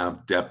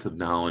have depth of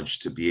knowledge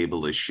to be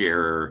able to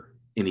share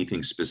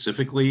anything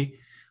specifically.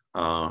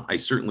 I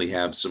certainly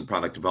have some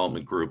product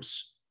development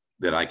groups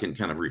that I can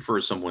kind of refer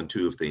someone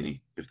to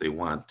if they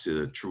want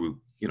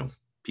true,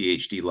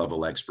 PhD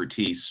level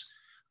expertise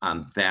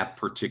on that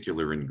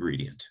particular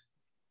ingredient.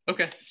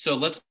 Okay, so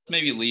let's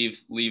maybe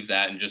leave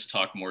that and just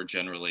talk more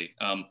generally.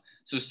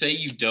 So say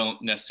you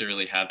don't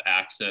necessarily have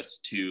access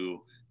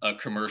to a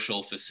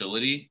commercial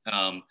facility.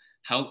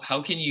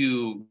 How can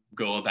you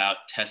go about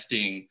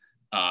testing,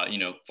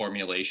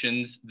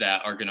 formulations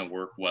that are going to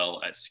work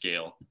well at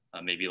scale,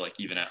 maybe like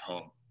even at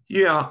home?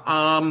 Yeah,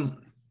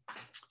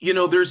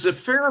 there's a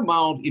fair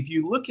amount. If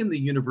you look in the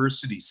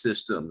university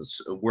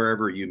systems,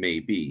 wherever you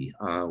may be,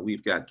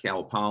 we've got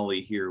Cal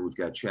Poly here, we've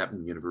got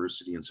Chapman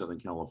University in Southern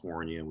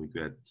California, we've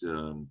got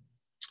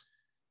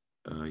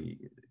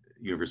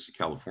University of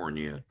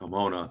California at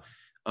Pomona.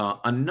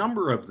 A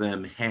number of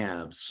them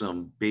have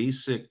some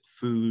basic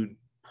food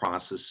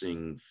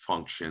processing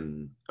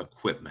function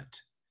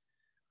equipment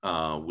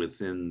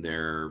within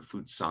their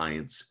food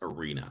science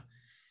arena.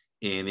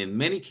 And in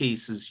many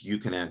cases, you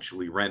can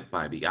actually rent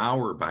by the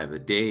hour, by the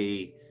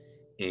day,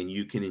 and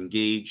you can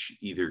engage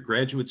either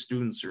graduate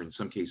students or in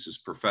some cases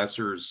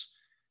professors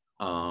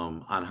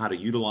on how to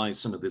utilize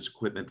some of this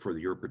equipment for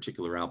your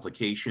particular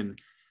application.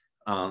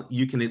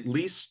 You can at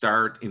least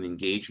start an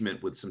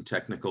engagement with some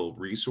technical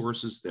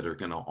resources that are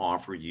going to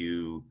offer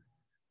you,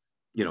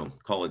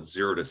 call it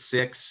 0 to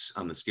 6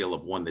 on the scale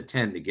of 1 to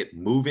 10 to get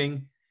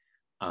moving.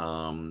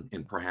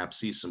 And perhaps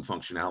see some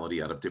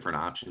functionality out of different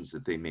options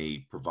that they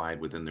may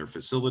provide within their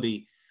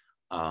facility.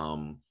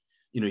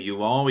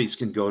 You always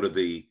can go to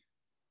the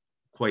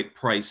quite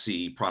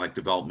pricey product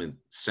development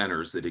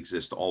centers that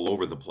exist all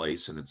over the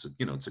place, and it's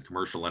a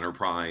commercial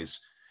enterprise.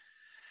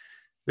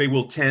 They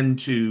will tend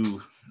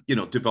to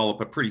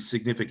develop a pretty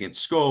significant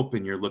scope,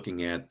 and you're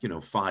looking at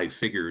 5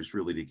 figures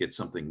really to get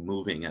something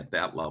moving at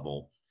that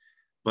level.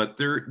 But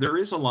there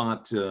is a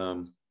lot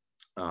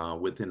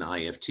within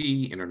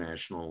IFT,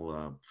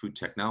 International Food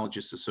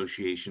Technologists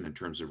Association, in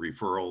terms of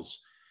referrals.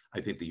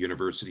 I think the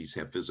universities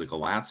have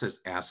physical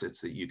assets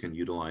that you can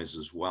utilize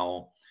as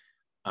well.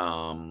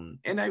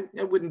 And I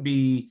wouldn't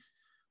be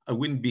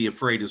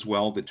afraid as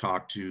well to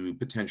talk to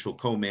potential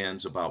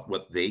co-mans about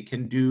what they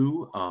can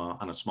do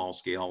on a small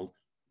scale,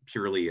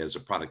 purely as a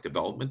product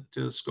development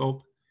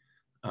scope,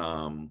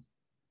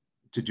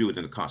 to do it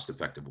in a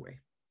cost-effective way.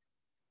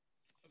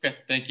 Okay,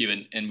 thank you.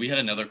 And we had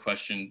another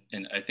question,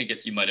 and I think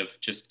you might have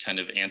just kind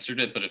of answered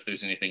it, but if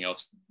there's anything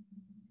else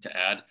to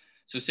add.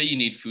 So say you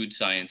need food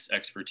science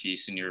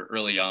expertise and you're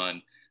early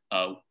on,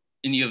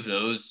 any of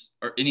those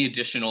or any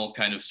additional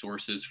kind of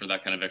sources for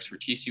that kind of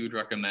expertise you would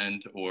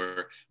recommend,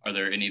 or are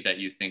there any that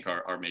you think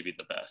are maybe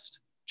the best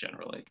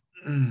generally?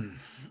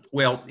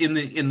 Well, in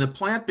the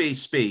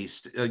plant-based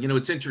space,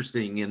 it's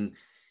interesting in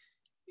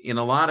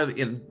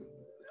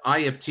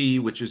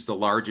IFT, which is the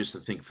largest, I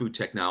think, food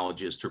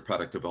technologist or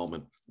product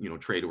development,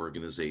 trade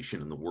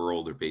organization in the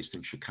world. They're based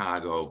in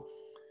Chicago.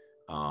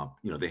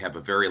 They have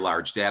a very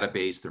large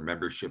database. Their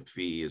membership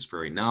fee is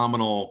very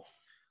nominal.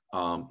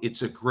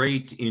 It's a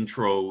great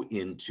intro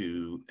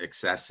into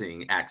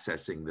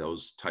accessing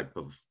those type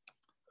of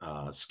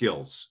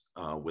skills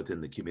within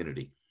the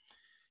community.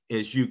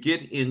 As you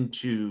get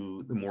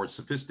into the more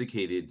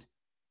sophisticated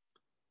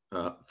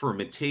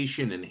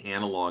fermentation and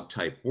analog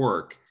type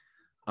work,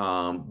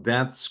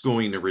 that's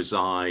going to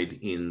reside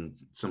in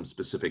some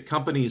specific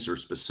companies or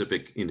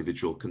specific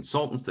individual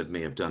consultants that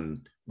may have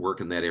done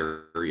work in that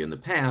area in the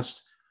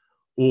past,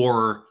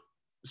 or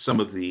some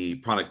of the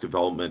product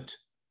development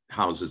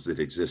houses that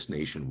exist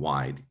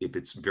nationwide. If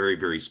it's very,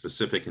 very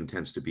specific and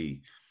tends to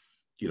be,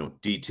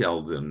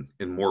 detailed and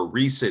more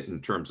recent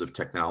in terms of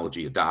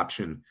technology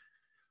adoption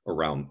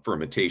around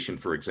fermentation,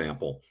 for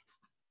example,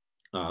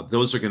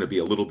 those are going to be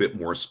a little bit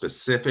more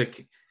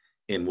specific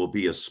and will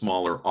be a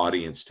smaller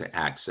audience to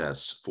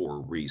access for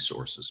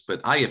resources.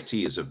 But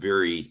IFT is a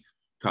very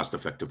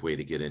cost-effective way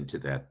to get into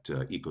that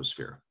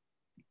ecosphere.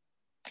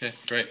 Okay,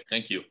 great,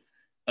 thank you.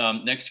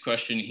 Next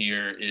question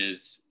here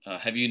is,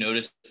 have you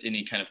noticed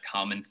any kind of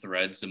common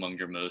threads among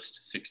your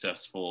most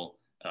successful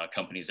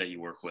companies that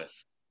you work with?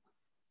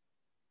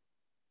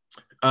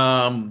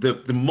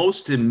 The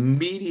most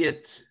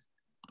immediate,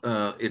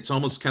 it's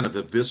almost kind of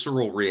a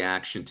visceral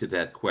reaction to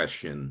that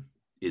question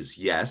is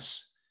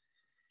yes.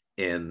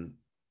 And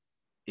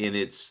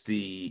it's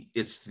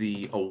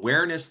the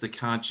awareness, the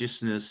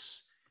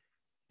consciousness,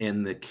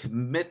 and the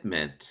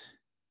commitment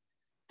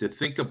to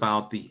think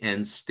about the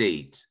end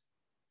state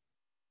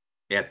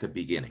at the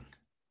beginning,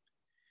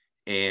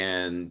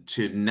 and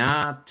to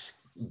not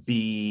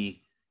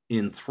be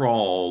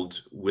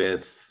enthralled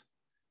with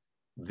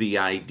the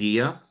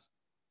idea,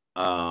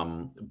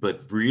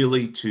 but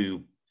really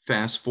to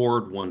fast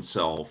forward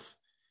oneself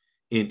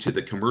into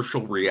the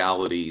commercial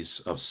realities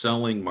of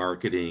selling,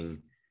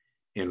 marketing,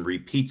 and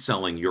repeat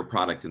selling your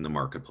product in the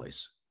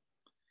marketplace.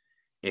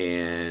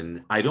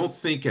 And I don't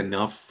think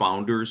enough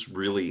founders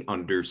really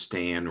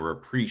understand or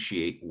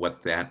appreciate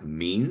what that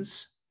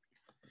means.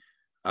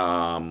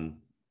 But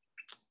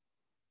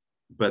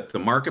the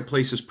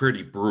marketplace is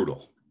pretty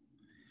brutal.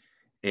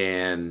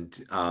 And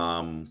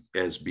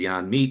as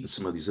Beyond Meat and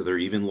some of these other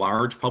even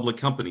large public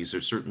companies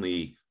are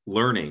certainly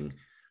learning,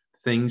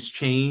 things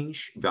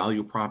change,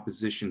 value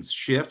propositions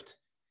shift,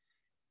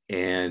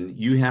 and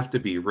you have to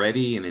be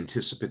ready and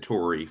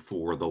anticipatory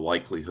for the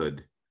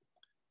likelihood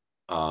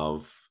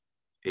of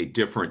a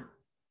different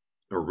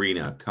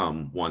arena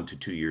come 1 to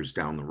 2 years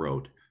down the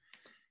road.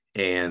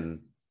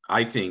 And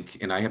I think,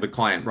 and I have a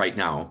client right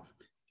now,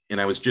 and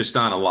I was just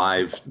on a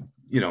live,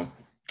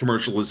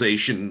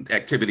 commercialization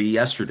activity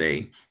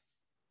yesterday,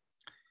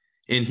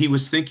 and he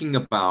was thinking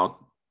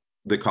about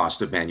the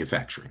cost of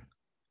manufacturing.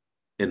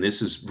 And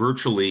this is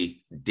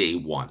virtually day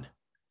one.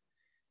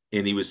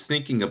 And he was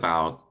thinking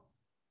about,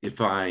 if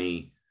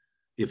I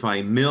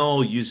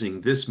mill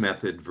using this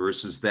method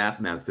versus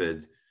that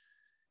method,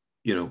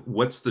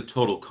 what's the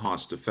total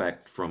cost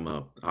effect from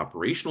an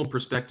operational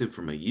perspective,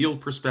 from a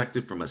yield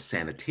perspective, from a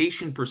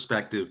sanitation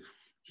perspective?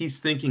 He's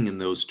thinking in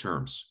those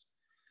terms.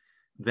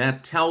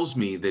 That tells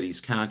me that he's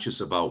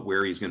conscious about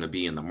where he's going to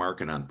be in the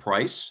market on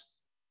price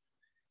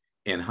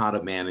and how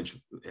to manage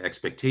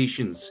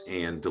expectations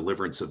and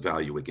deliverance of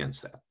value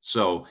against that.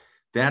 So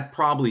that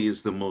probably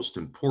is the most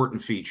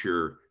important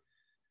feature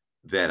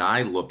that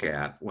I look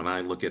at when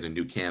I look at a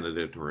new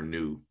candidate or a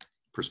new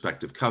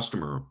prospective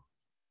customer,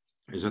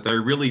 is that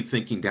they're really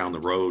thinking down the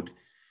road.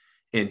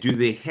 And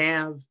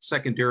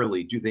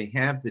secondarily, do they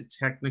have the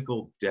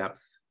technical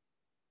depth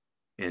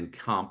and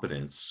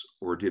competence,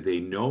 or do they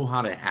know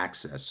how to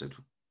access it,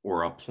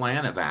 or a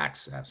plan of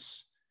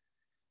access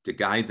to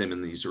guide them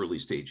in these early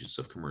stages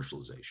of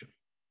commercialization?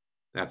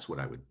 That's what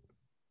I would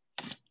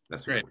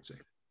say.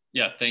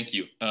 Yeah, thank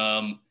you.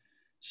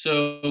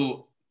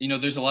 So,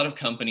 there's a lot of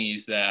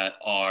companies that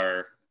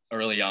are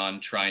early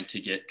on trying to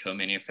get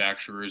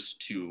co-manufacturers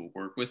to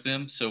work with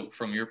them. So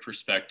from your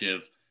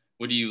perspective,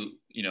 what do you,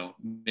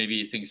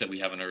 maybe things that we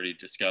haven't already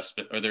discussed,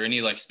 but are there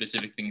any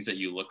specific things that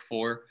you look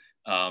for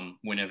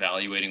when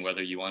evaluating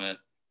whether you want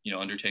to,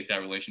 undertake that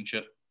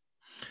relationship?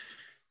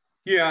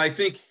 Yeah, I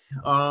think,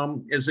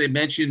 as I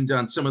mentioned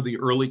on some of the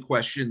early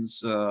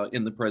questions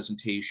in the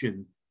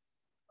presentation,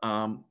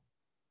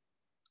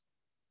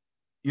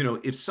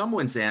 if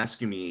someone's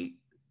asking me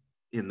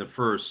in the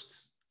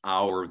first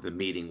hour of the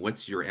meeting,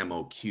 what's your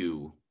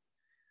MOQ?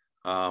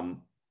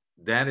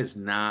 That's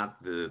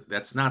not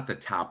the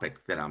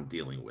topic that I'm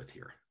dealing with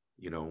here.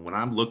 When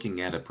I'm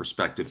looking at a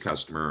prospective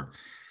customer,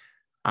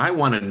 I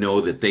want to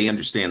know that they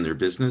understand their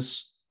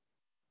business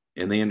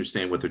and they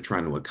understand what they're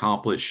trying to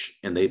accomplish,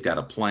 and they've got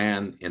a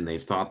plan, and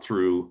they've thought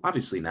through,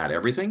 obviously not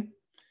everything,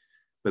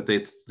 but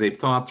they've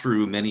thought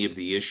through many of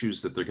the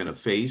issues that they're going to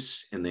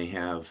face, and they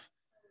have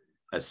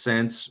a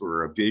sense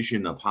or a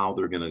vision of how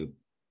they're going to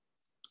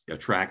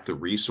attract the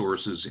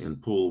resources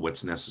and pull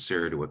what's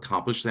necessary to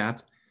accomplish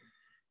that.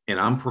 And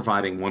I'm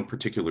providing one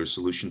particular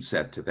solution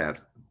set to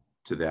that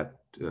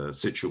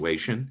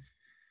situation.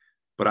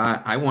 But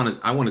I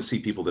want to see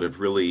people that have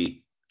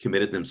really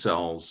committed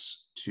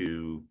themselves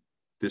to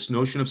this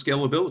notion of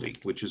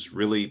scalability, which is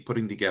really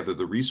putting together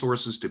the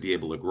resources to be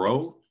able to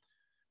grow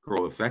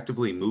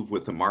effectively, move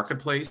with the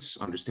marketplace,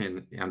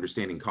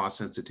 understanding cost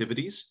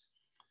sensitivities.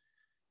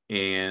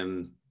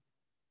 And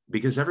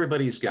because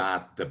everybody's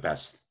got the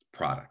best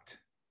product.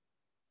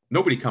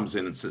 Nobody comes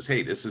in and says,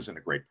 hey, this isn't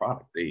a great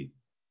product.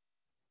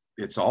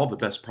 it's all the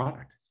best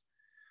product.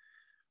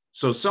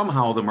 So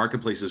somehow the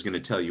marketplace is going to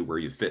tell you where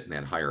you fit in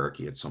that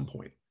hierarchy at some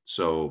point.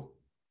 So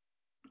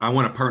I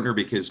want to partner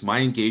because my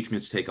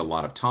engagements take a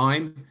lot of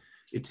time.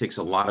 It takes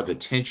a lot of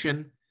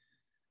attention.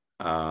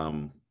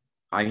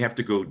 I have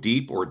to go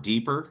deep or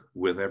deeper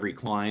with every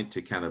client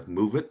to kind of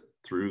move it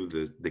through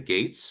the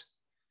gates.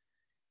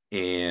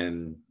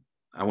 And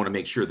I want to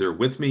make sure they're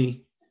with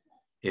me.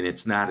 And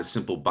it's not a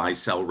simple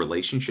buy-sell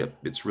relationship.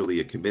 It's really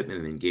a commitment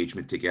and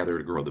engagement together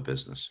to grow the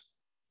business.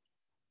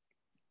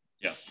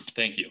 Yeah,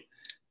 thank you.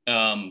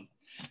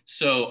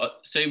 So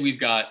say we've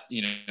got,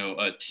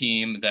 a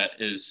team that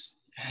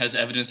has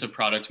evidence of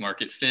product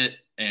market fit,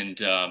 and,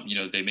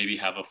 they maybe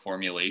have a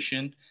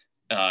formulation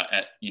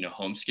at,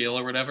 home scale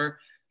or whatever.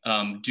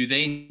 Do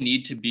they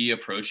need to be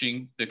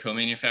approaching the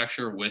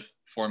co-manufacturer with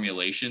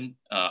formulation,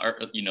 or,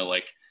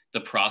 like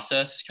the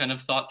process kind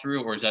of thought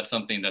through, or is that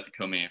something that the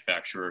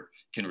co-manufacturer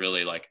can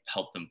really like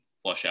help them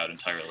flush out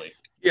entirely?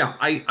 Yeah,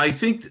 I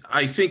think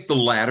the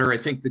latter. I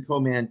think the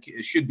co-man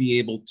should be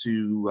able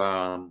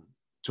to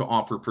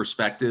offer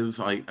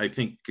perspective. I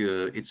think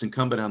it's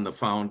incumbent on the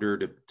founder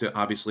to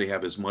obviously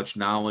have as much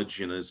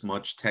knowledge and as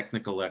much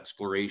technical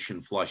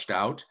exploration flushed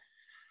out.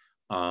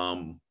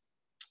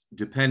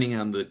 Depending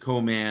on the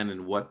co-man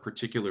and what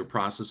particular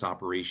process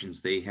operations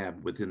they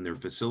have within their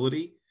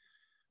facility,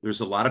 there's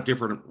a lot of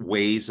different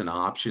ways and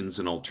options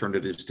and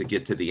alternatives to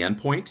get to the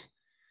endpoint.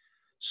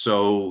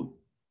 So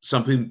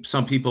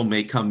some people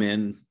may come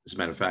in, as a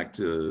matter of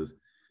fact,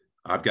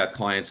 I've got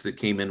clients that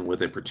came in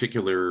with a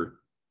particular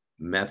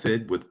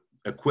method with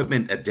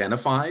equipment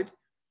identified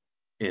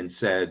and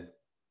said,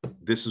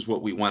 this is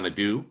what we want to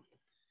do.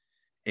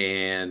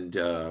 And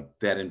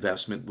that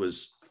investment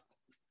was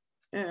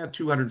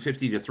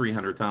 $250,000 to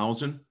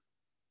 $300,000.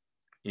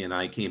 And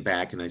I came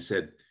back and I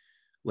said,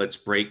 let's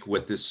break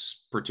what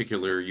this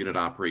particular unit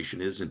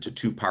operation is into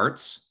two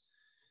parts.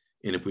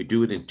 And if we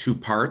do it in two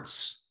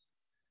parts,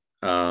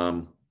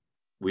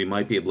 we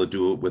might be able to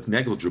do it with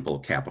negligible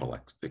capital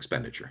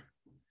expenditure.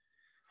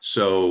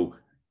 So,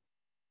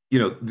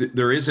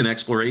 there is an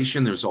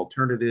exploration, there's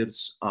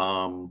alternatives,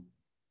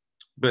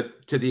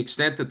 but to the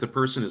extent that the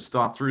person has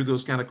thought through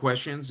those kind of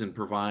questions and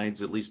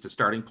provides at least a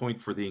starting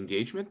point for the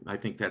engagement, I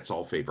think that's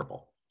all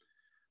favorable.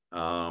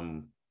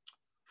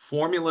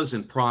 Formulas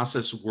and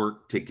process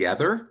work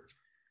together.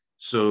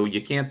 So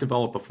you can't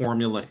develop a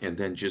formula and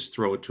then just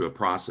throw it to a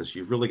process.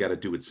 You've really got to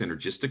do it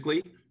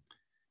synergistically.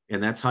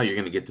 And that's how you're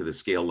going to get to the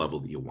scale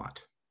level that you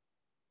want.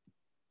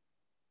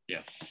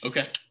 Yeah.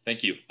 Okay.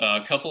 Thank you.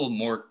 A couple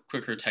more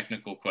quicker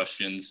technical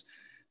questions.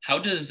 How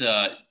does,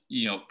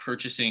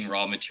 purchasing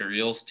raw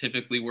materials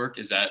typically work?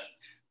 Is that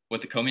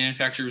what the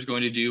co-manufacturer is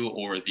going to do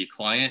or the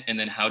client? And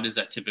then how does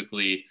that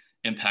typically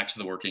impact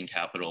the working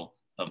capital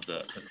of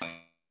the client?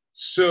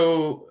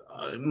 So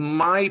I'm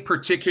going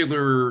to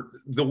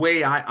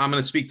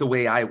speak the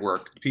way I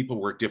work.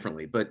 People work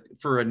differently, but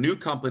for a new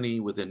company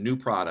with a new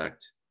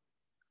product,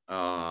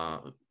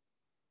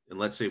 and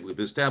let's say we've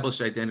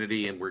established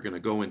identity and we're going to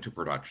go into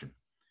production.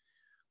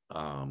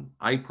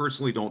 I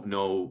personally don't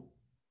know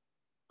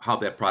how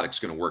that product's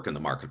going to work in the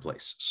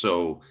marketplace.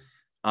 So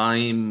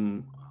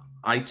I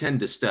tend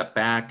to step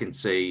back and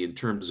say, in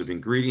terms of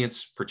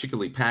ingredients,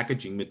 particularly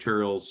packaging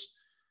materials,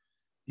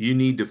 you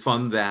need to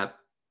fund that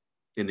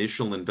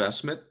initial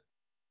investment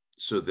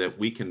so that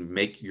we can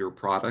make your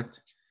product.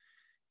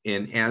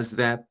 And as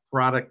that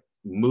product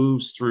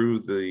moves through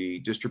the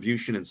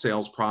distribution and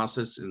sales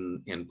process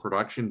and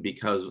production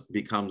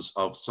becomes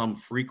of some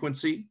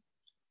frequency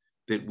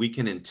that we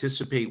can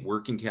anticipate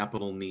working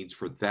capital needs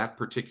for that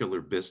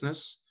particular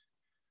business,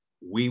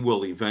 we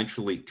will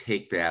eventually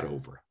take that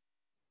over.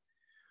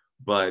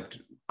 But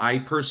I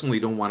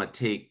personally don't want to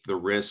take the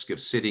risk of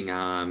sitting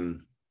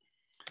on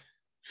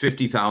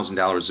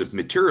 $50,000 of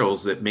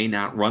materials that may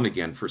not run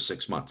again for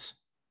 6 months.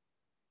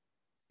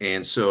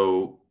 And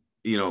so,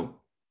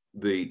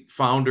 the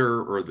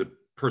founder or the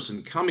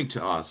person coming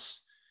to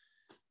us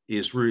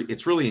it's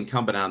really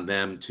incumbent on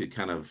them to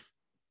kind of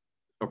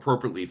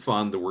appropriately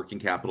fund the working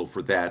capital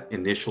for that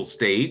initial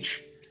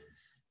stage.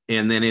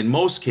 And then in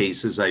most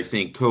cases, I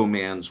think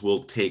co-mans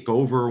will take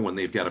over when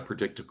they've got a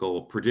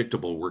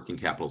predictable working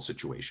capital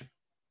situation.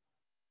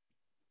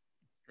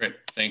 Great,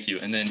 thank you.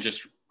 And then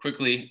just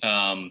quickly,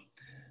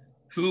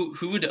 who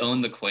would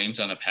own the claims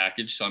on a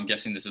package? So I'm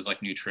guessing this is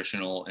like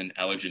nutritional and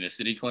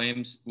allergenicity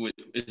claims.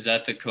 Is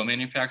that the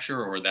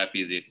co-manufacturer or would that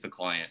be the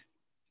client?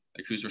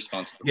 Like who's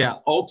responsible? Yeah,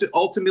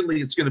 ultimately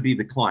it's going to be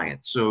the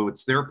client. So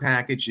it's their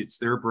package, it's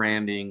their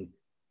branding.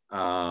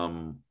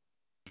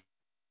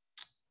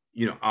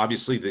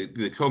 Obviously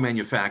the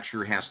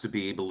co-manufacturer has to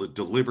be able to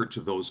deliver to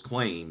those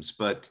claims,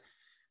 but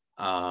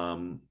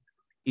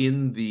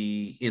in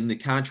the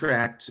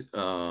contract,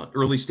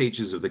 early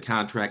stages of the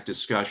contract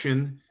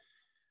discussion,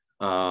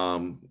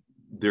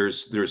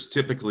 there's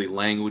typically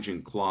language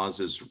and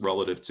clauses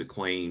relative to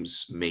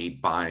claims made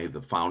by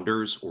the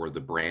founders or the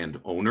brand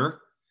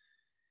owner.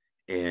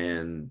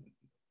 And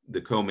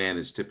the co-man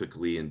is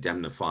typically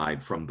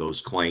indemnified from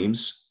those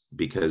claims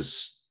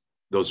because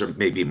those are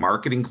maybe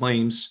marketing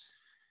claims.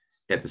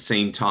 At the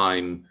same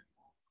time,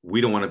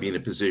 we don't want to be in a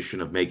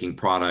position of making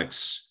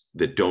products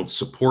that don't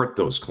support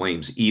those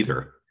claims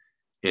either.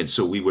 And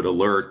so we would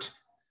alert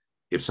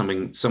if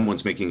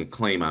someone's making a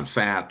claim on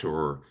fat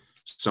or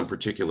some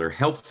particular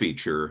health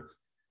feature.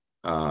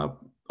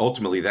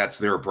 Ultimately, that's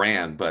their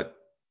brand, but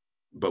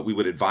we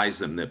would advise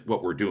them that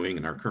what we're doing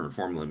in our current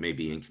formula may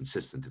be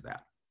inconsistent to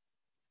that.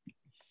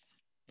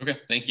 Okay,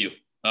 thank you.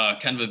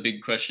 Kind of a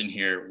big question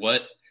here.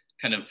 What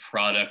kind of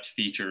product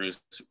features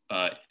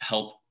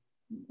help,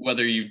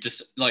 whether you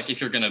just like if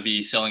you're going to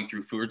be selling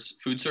through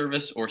food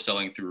service or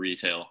selling through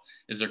retail?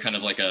 Is there kind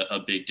of like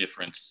a big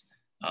difference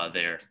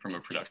there from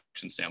a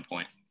production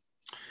standpoint?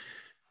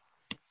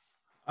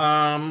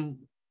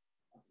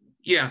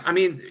 Yeah, I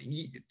mean,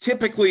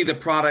 typically the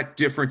product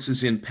difference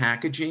is in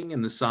packaging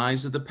and the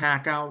size of the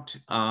pack out.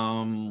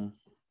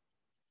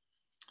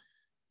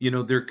 You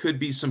know, there could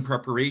be some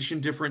preparation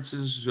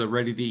differences,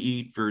 ready to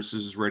eat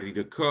versus ready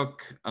to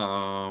cook.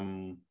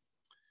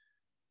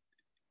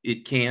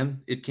 It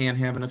can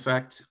have an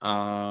effect.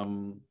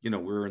 You know,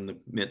 we're in the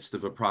midst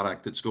of a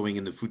product that's going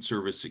into food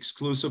service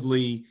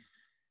exclusively.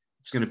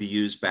 It's going to be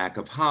used back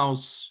of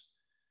house,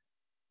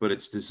 but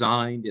it's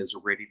designed as a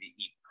ready to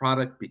eat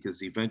product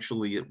because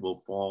eventually it will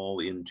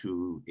fall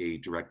into a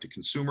direct to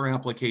consumer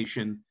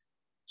application.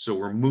 So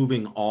we're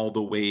moving all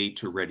the way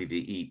to ready to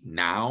eat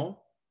now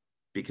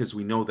because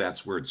we know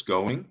that's where it's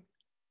going,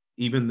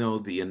 even though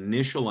the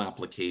initial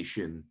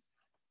application,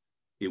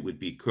 it would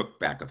be cooked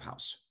back of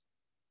house.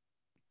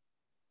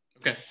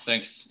 Okay,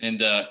 thanks.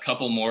 And a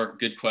couple more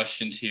good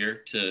questions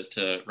here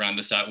to round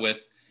us out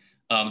with.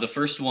 The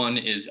first one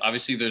is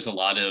obviously there's a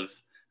lot of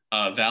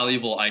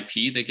valuable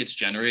IP that gets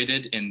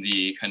generated in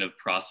the kind of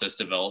process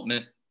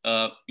development,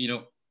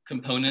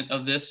 component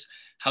of this.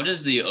 How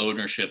does the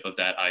ownership of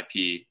that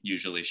IP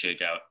usually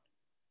shake out?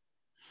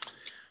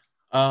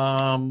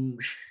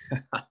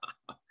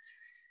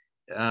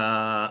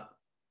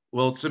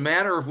 Well, it's a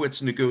matter of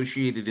what's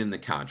negotiated in the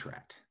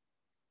contract.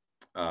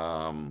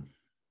 And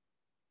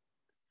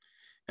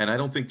I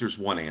don't think there's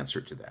one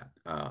answer to that.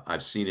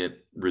 I've seen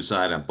it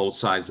reside on both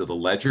sides of the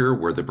ledger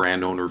where the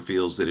brand owner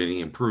feels that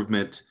any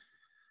improvement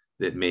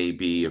that may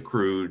be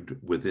accrued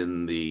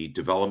within the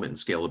development and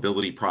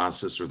scalability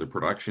process or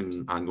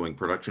the ongoing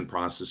production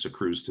process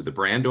accrues to the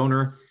brand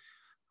owner.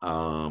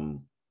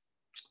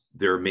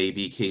 There may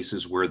be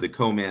cases where the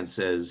co-man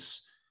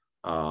says,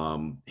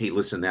 hey,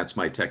 listen, that's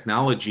my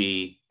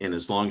technology. And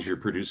as long as you're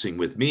producing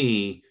with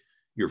me,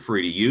 you're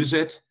free to use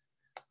it.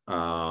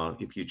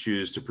 If you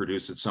choose to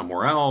produce it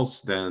somewhere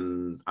else,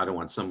 then I don't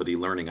want somebody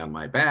learning on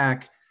my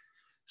back.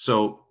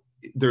 So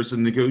there's a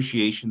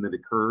negotiation that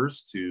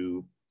occurs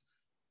to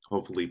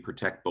hopefully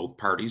protect both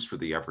parties for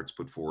the efforts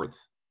put forth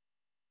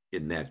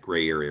in that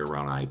gray area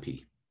around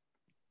IP.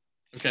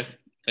 Okay,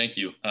 thank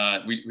you.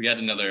 We had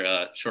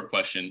another short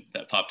question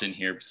that popped in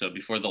here. So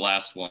before the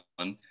last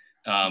one,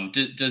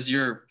 does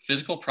your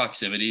physical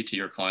proximity to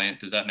your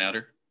client, does that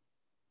matter?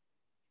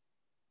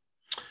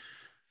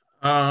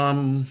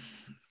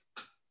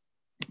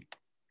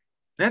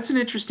 That's an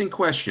interesting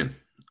question.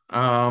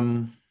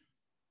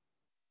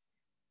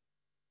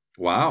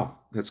 Wow,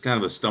 that's kind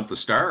of a stump the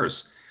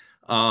stars.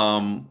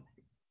 You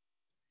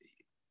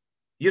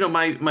know,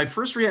 my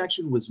first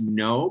reaction was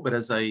no, but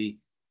as let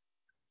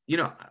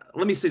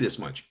me say this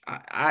much.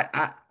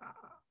 I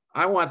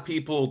want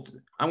people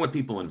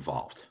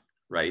involved,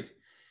 right?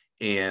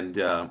 And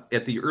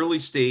at the early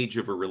stage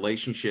of a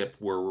relationship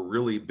where we're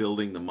really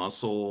building the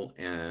muscle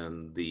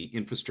and the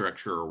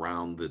infrastructure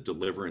around the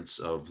deliverance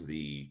of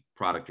the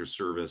product or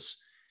service,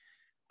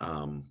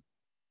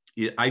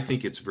 I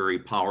think it's very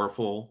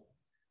powerful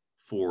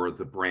for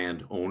the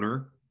brand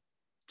owner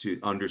to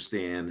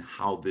understand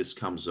how this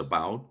comes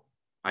about.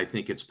 I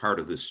think it's part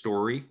of the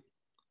story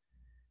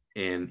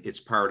and it's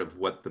part of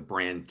what the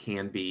brand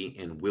can be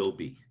and will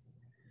be.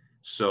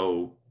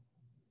 So,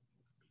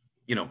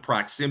 you know,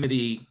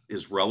 proximity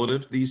is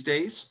relative these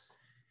days.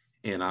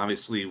 And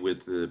obviously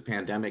with the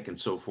pandemic and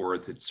so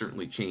forth, it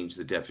certainly changed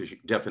the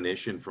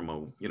definition from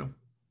a,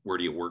 where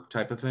do you work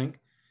type of thing.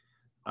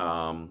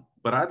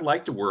 But I'd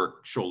like to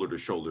work shoulder to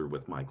shoulder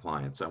with my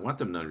clients. I want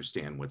them to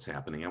understand what's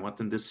happening. I want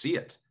them to see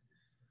it.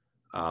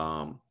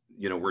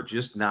 We're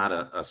just not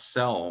a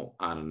cell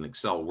on an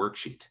Excel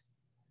worksheet.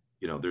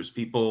 There's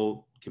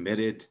people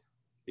committed,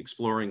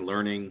 exploring,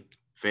 learning,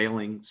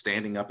 failing,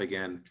 standing up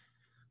again.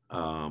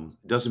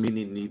 Doesn't mean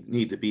you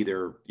need to be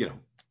there,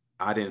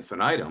 ad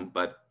infinitum,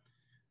 but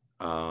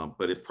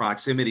if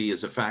proximity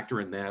is a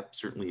factor in that,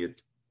 certainly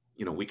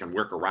we can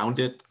work around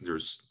it.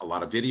 There's a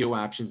lot of video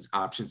options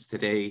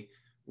today.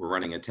 We're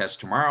running a test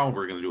tomorrow.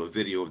 We're going to do a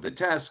video of the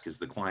test because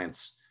the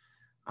client's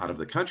out of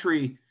the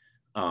country.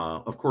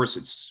 Of course,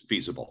 it's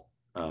feasible,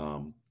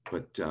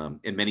 but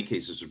in many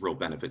cases, there's real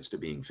benefits to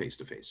being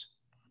face-to-face.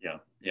 Yeah,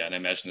 and I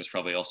imagine there's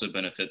probably also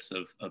benefits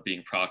of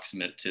being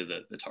proximate to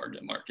the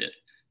target market.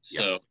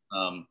 So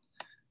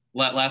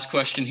last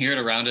question here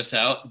to round us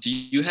out. Do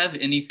you have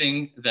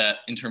anything that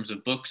in terms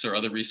of books or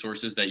other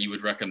resources that you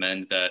would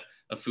recommend that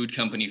a food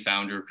company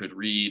founder could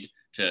read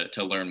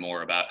to learn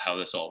more about how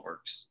this all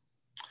works?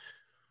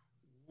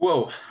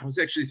 Whoa, I was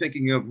actually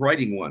thinking of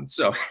writing one.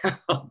 So,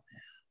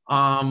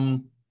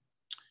 um,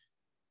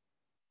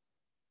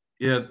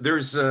 yeah,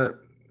 there's a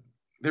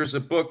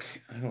book.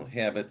 I don't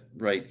have it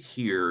right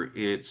here.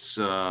 It's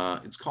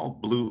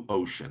called Blue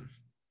Ocean,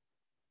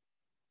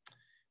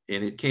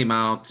 and it came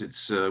out. It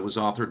was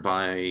authored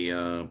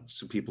by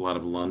some people out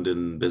of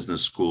London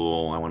Business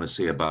School. I want to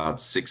say about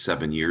 6,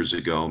 7 years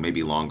ago,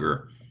 maybe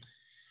longer.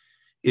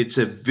 It's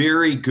a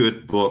very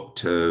good book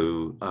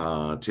to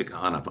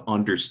kind of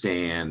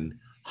understand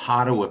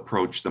how to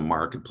approach the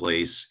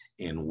marketplace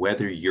and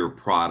whether your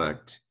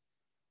product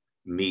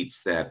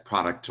meets that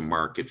product to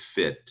market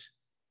fit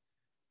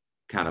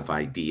kind of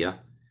idea.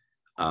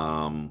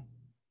 Um,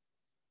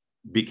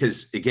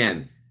 because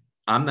again,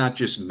 I'm not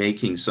just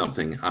making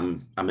something,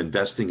 I'm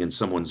investing in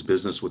someone's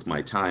business with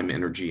my time,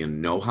 energy,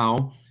 and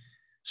know-how.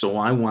 So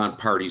I want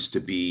parties to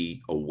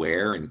be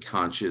aware and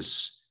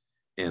conscious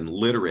and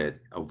literate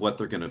of what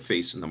they're going to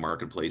face in the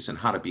marketplace and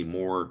how to be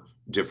more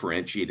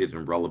differentiated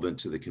and relevant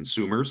to the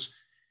consumers.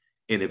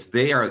 And if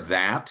they are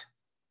that,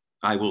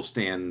 I will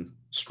stand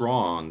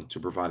strong to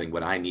providing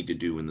what I need to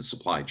do in the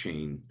supply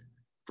chain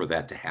for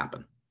that to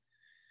happen.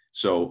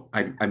 So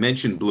I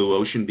mentioned Blue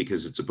Ocean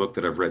because it's a book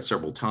that I've read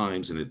several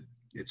times, and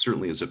it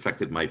certainly has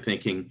affected my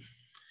thinking.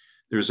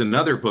 There's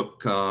another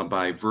book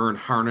by Vern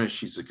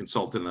Harnish. He's a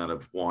consultant out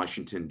of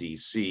Washington,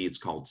 D.C. It's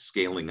called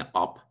Scaling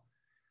Up,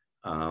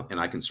 and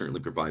I can certainly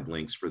provide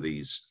links for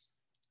these.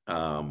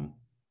 But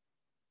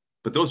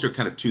those are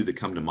kind of two that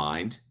come to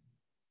mind.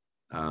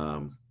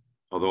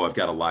 Although I've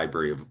got a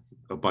library of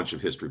a bunch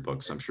of history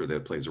books, I'm sure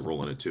that plays a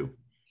role in it too.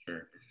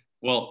 Sure.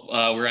 Well,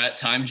 we're at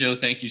time, Joe.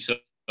 Thank you so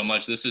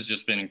much. This has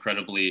just been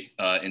incredibly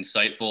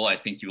insightful. I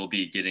think you will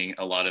be getting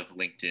a lot of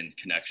LinkedIn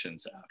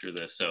connections after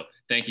this. So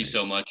thank you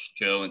so much,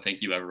 Joe, and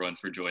thank you everyone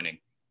for joining.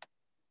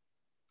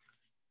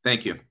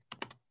 Thank you.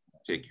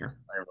 Take care.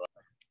 Bye, everyone.